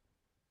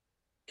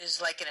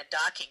is like in a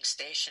docking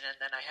station, and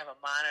then I have a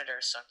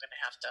monitor, so I'm going to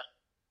have to.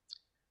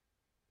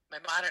 My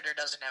monitor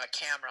doesn't have a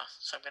camera,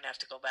 so I'm going to have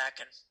to go back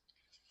and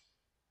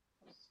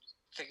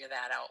figure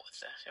that out.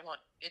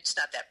 It's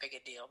not that big a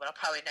deal, but I'll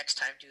probably next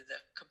time do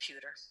the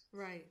computer.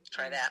 Right.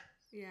 Try that.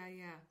 Yeah.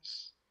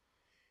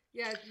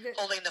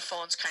 Holding the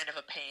phone's kind of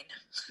a pain.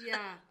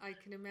 Yeah, I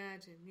can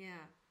imagine.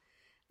 Yeah,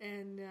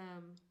 and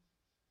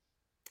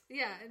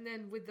and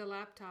then with the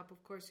laptop,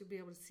 of course, you'll be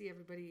able to see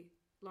everybody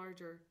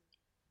larger.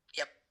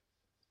 Yep.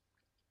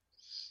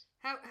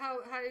 How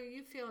are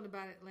you feeling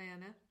about it,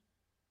 Lana?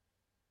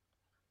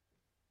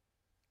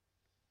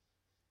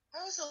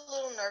 I was a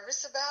little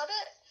nervous about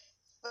it,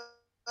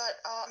 but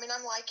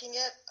I'm liking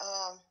it.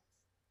 I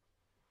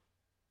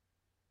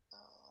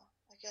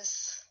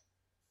guess,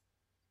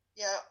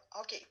 yeah,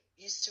 I'll get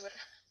used to it.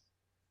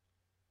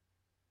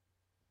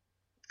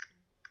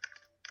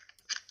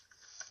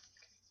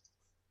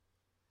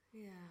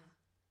 Yeah.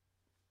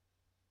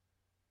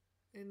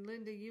 And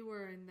Linda, you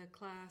were in the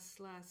class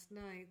last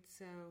night,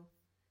 so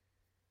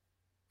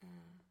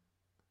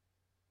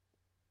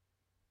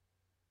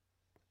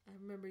I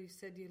remember you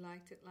said you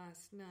liked it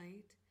last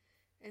night.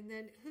 And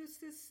then who's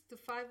this? The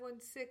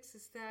 516,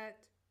 is that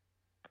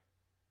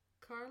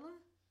Carla?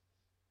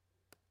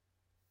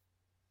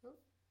 Oh.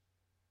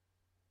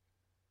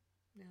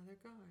 Now they're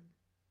gone.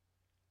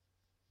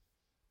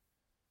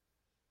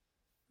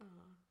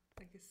 Oh,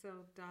 I guess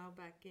they'll dial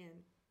back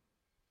in.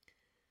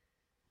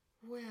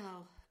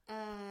 Well,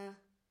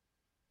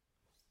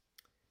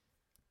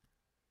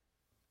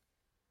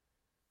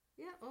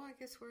 yeah, I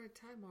guess we're at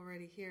time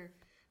already here.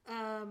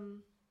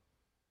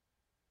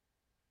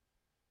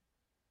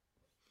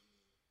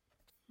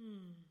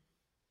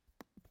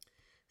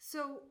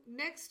 So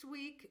next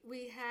week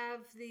we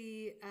have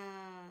the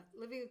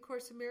Living A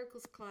Course in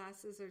Miracles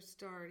classes are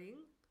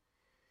starting,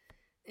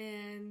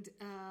 and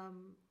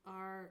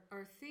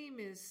our theme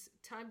is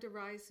Time to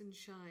Rise and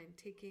Shine,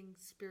 Taking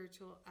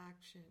Spiritual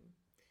Action.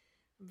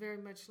 I'm very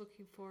much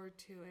looking forward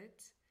to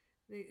it.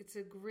 It's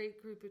a great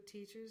group of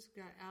teachers.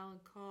 We've got Alan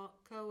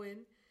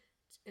Cohen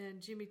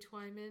and Jimmy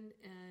Twyman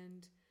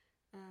and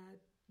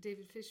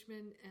David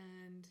Fishman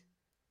and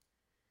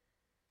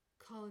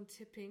Colin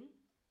Tipping.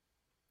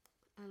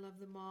 I love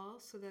them all,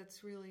 so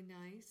that's really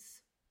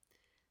nice.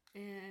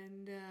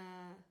 And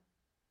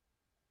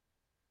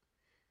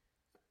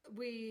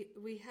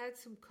we've had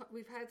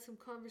some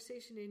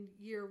conversation in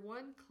year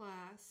 1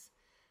 class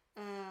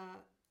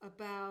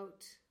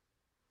about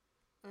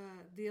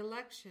the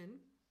election,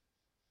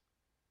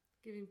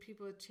 giving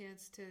people a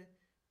chance to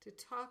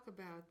talk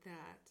about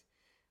that,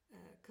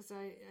 because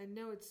I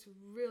know it's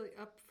really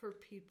up for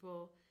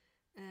people.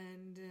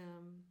 And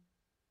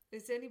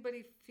is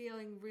anybody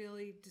feeling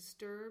really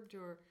disturbed,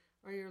 or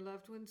are your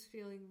loved ones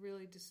feeling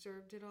really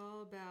disturbed at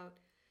all about,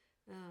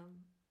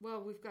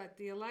 well, we've got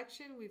the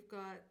election, we've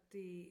got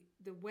the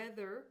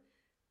weather,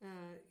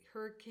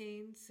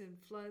 hurricanes and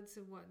floods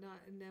and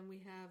whatnot, and then we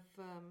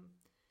have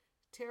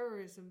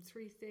terrorism,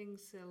 3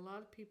 things that a lot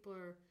of people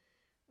are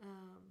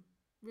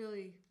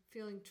really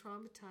feeling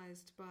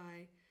traumatized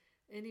by.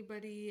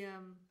 Anybody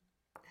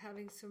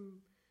having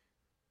some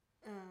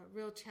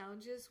real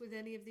challenges with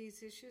any of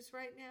these issues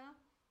right now?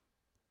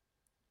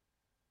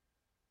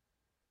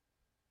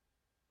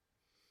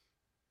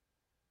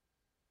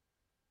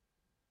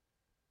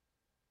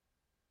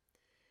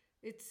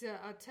 It's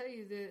I'll tell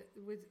you that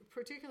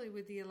particularly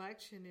with the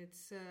election,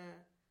 it's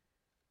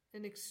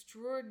an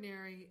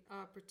extraordinary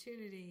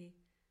opportunity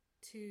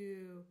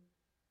to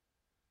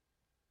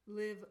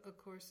live A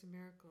Course in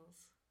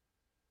Miracles.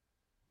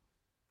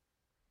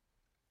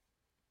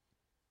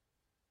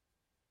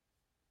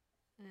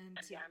 And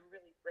yeah, I'm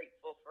really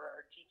grateful for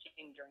our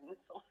teaching during this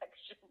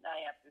election,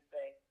 I have to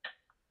say.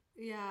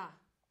 Yeah.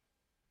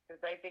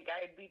 Because I think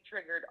I'd be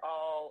triggered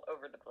all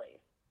over the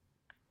place.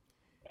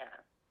 Yeah.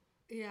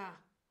 Yeah.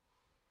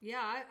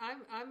 Yeah,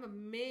 I'm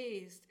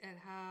amazed at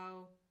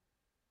how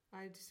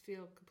I just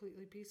feel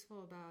completely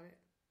peaceful about it.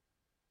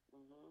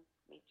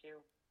 Me too.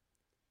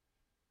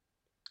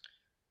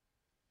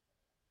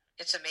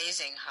 It's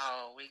amazing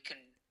how we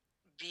can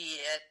be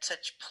at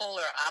such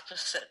polar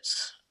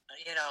opposites,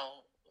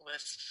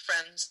 with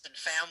friends and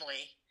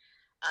family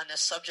on this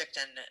subject,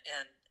 and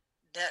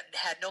that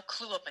had no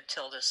clue up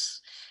until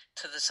this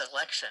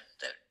election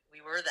that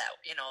we were that,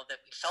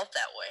 that we felt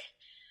that way.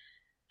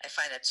 I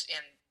find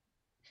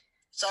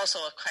it's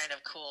also a kind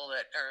of cool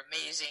or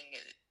amazing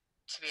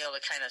to be able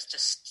to kind of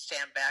just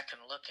stand back and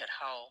look at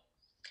how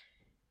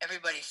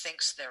everybody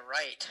thinks they're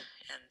right,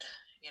 and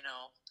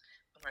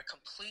when we're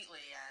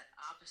completely at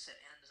opposite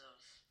ends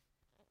of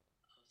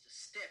the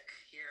stick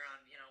here on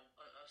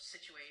a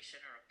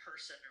situation or a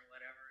person or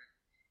whatever.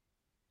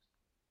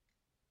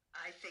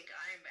 I think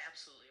I'm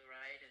absolutely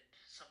right, and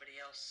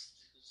somebody else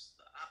who's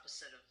the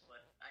opposite of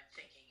what I'm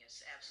thinking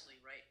is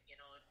absolutely right.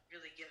 It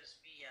really gives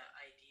me an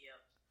idea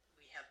of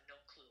we have no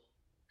clue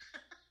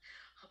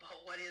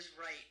about what is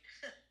right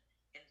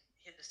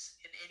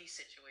in any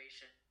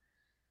situation.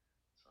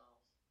 So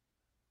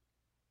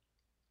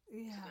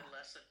yeah, it's a good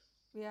lesson.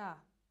 Yeah.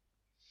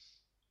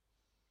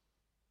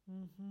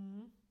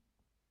 Mm-hmm.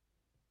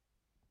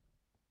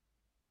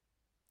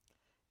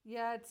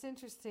 Yeah, it's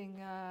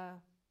interesting. I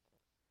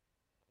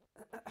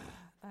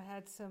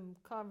had some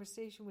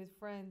conversation with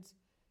friends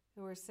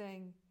who were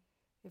saying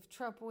if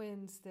Trump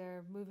wins,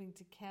 they're moving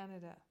to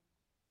Canada.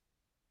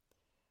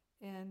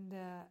 And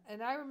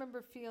I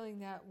remember feeling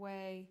that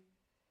way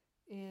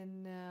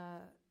in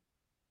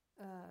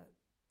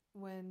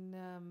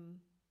when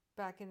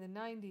back in the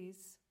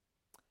 90s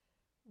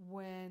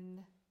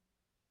when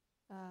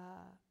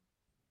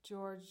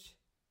George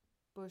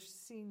Bush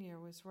Sr.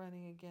 was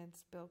running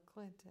against Bill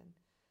Clinton.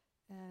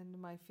 And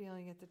my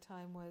feeling at the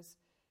time was,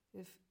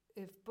 if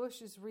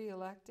Bush is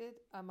reelected,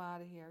 I'm out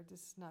of here.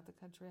 This is not the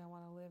country I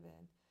want to live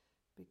in,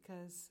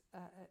 because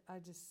I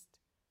just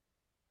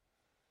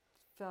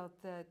felt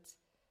that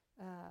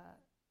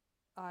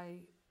I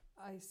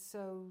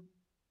so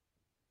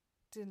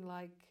didn't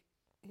like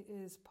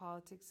his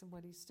politics and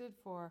what he stood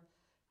for.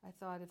 I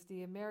thought if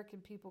the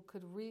American people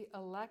could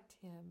re-elect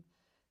him,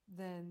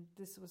 then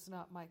this was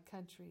not my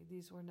country.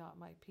 These were not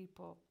my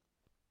people.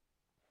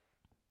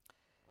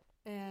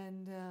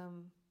 And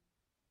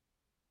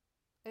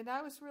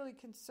I was really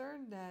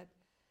concerned that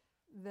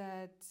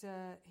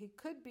he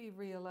could be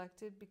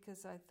reelected,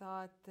 because I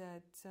thought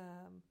that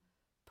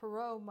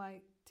Perot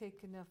might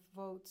take enough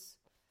votes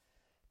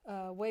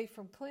away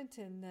from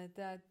Clinton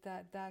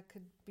that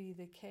could be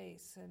the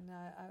case. And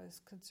I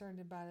was concerned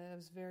about it. I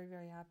was very,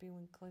 very happy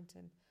when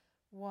Clinton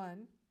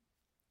won.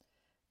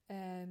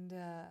 And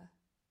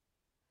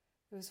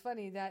it was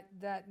funny,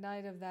 that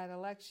night of that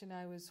election,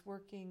 I was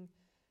working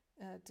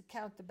to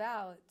count the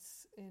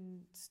ballots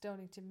in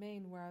Stonington,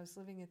 Maine, where I was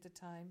living at the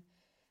time,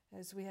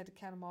 as we had to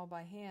count them all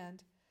by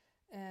hand,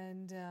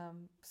 and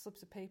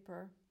slips of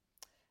paper.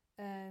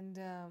 And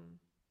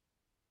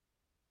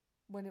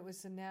when it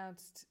was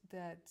announced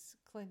that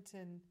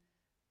Clinton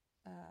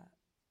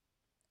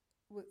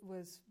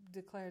was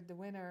declared the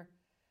winner,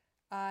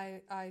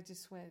 I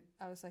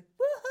was like,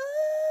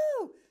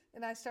 woohoo!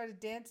 And I started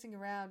dancing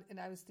around, and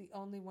I was the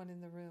only one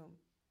in the room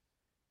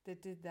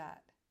that did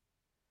that.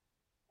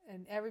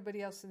 And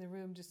everybody else in the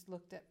room just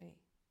looked at me.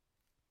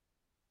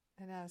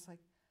 And I was like,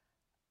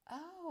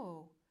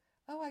 oh,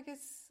 I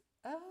guess,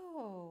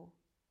 oh.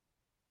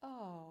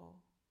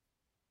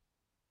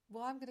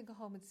 Well, I'm going to go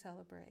home and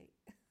celebrate.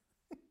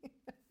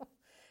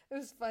 It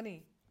was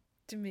funny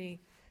to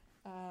me.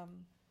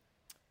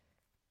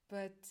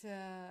 But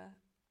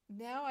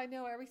now I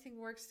know everything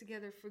works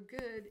together for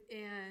good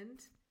and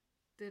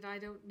that I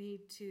don't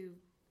need to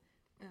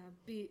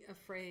be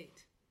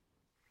afraid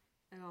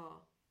at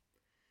all.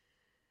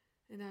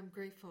 And I'm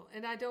grateful.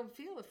 And I don't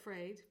feel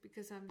afraid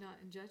because I'm not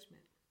in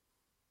judgment.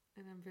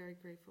 And I'm very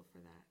grateful for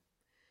that.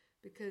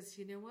 Because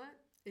you know what?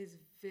 It's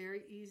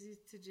very easy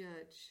to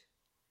judge.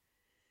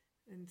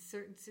 In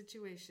certain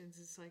situations,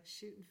 it's like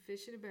shooting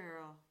fish in a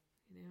barrel,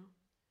 you know.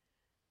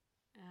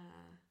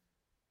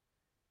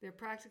 They're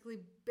practically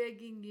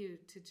begging you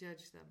to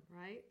judge them,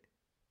 right?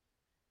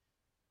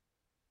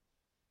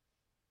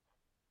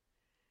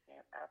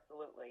 Yeah,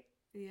 absolutely.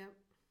 Yep.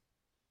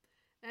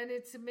 And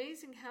it's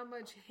amazing how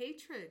much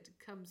hatred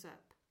comes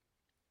up.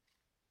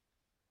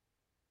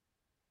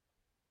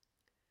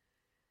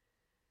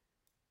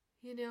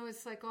 You know,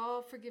 it's like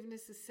all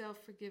forgiveness is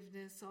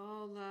self-forgiveness,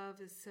 all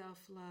love is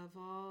self-love,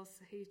 all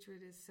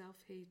hatred is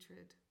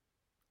self-hatred.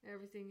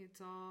 Everything,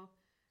 it's all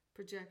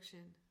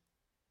projection.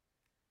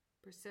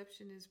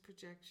 Perception is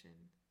projection.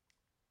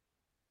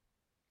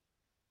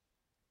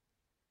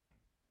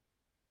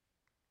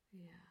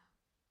 Yeah.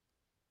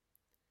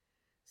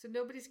 So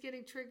nobody's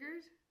getting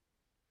triggered?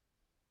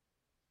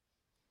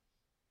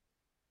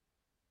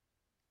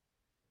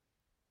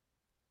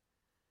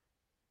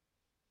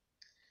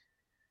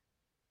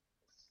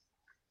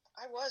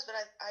 I was, but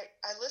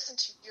I listened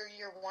to your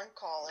year one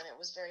call, and it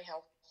was very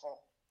helpful.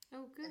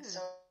 Oh, good. And so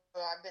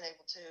I've been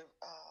able to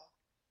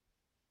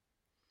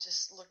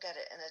just look at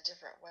it in a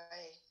different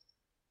way.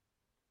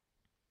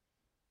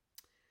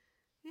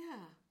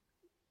 Yeah.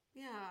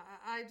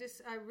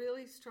 I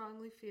really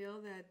strongly feel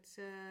that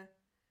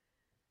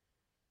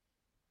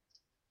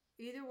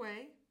either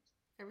way,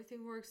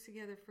 everything works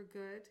together for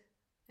good,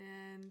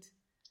 and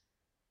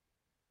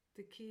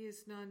the key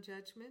is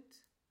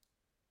non-judgment.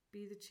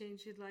 Be the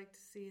change you'd like to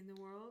see in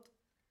the world.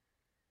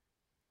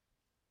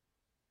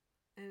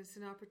 And it's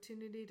an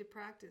opportunity to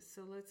practice,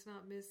 so let's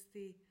not miss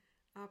the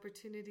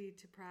opportunity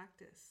to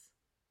practice.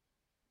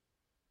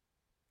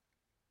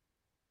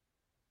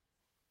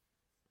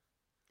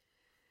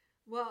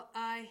 Well,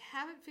 I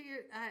have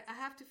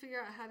to figure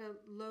out how to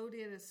load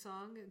in a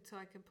song until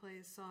I can play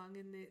a song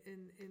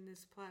in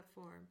this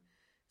platform.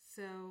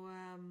 So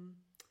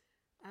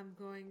I'm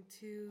going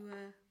to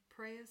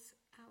pray us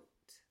out.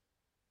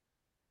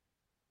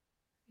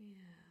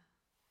 Yeah.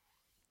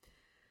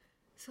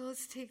 So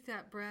let's take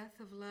that breath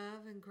of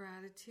love and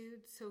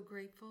gratitude. So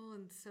grateful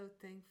and so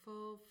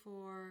thankful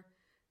for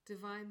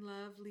divine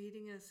love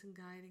leading us and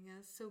guiding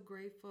us. So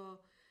grateful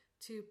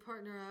to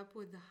partner up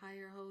with the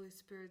higher Holy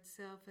Spirit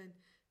self and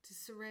to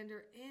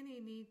surrender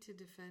any need to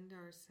defend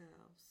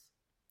ourselves.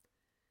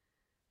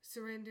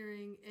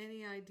 Surrendering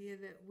any idea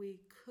that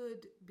we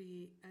could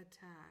be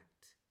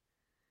attacked.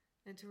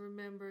 And to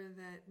remember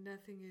that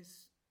nothing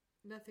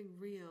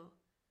real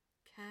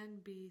can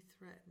be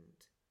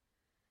threatened.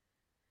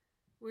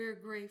 We're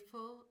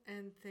grateful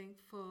and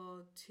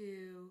thankful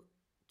to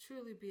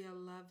truly be a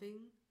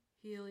loving,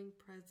 healing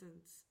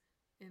presence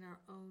in our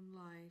own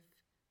life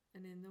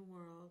and in the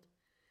world.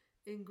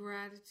 In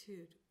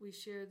gratitude, we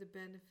share the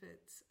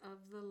benefits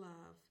of the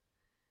love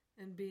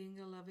and being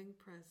a loving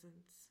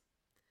presence.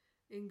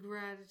 In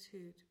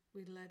gratitude,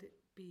 we let it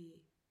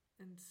be,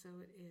 and so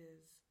it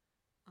is.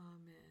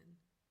 Amen.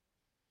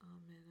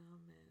 Amen.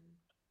 Amen.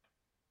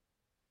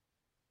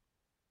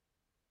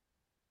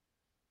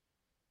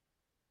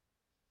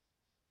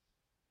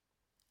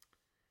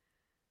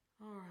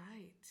 All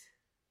right.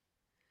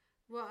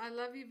 Well, I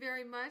love you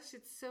very much.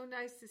 It's so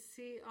nice to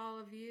see all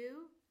of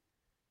you.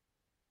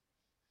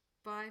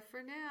 Bye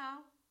for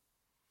now.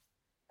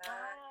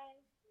 Bye.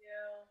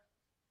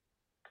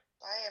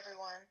 Bye,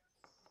 everyone.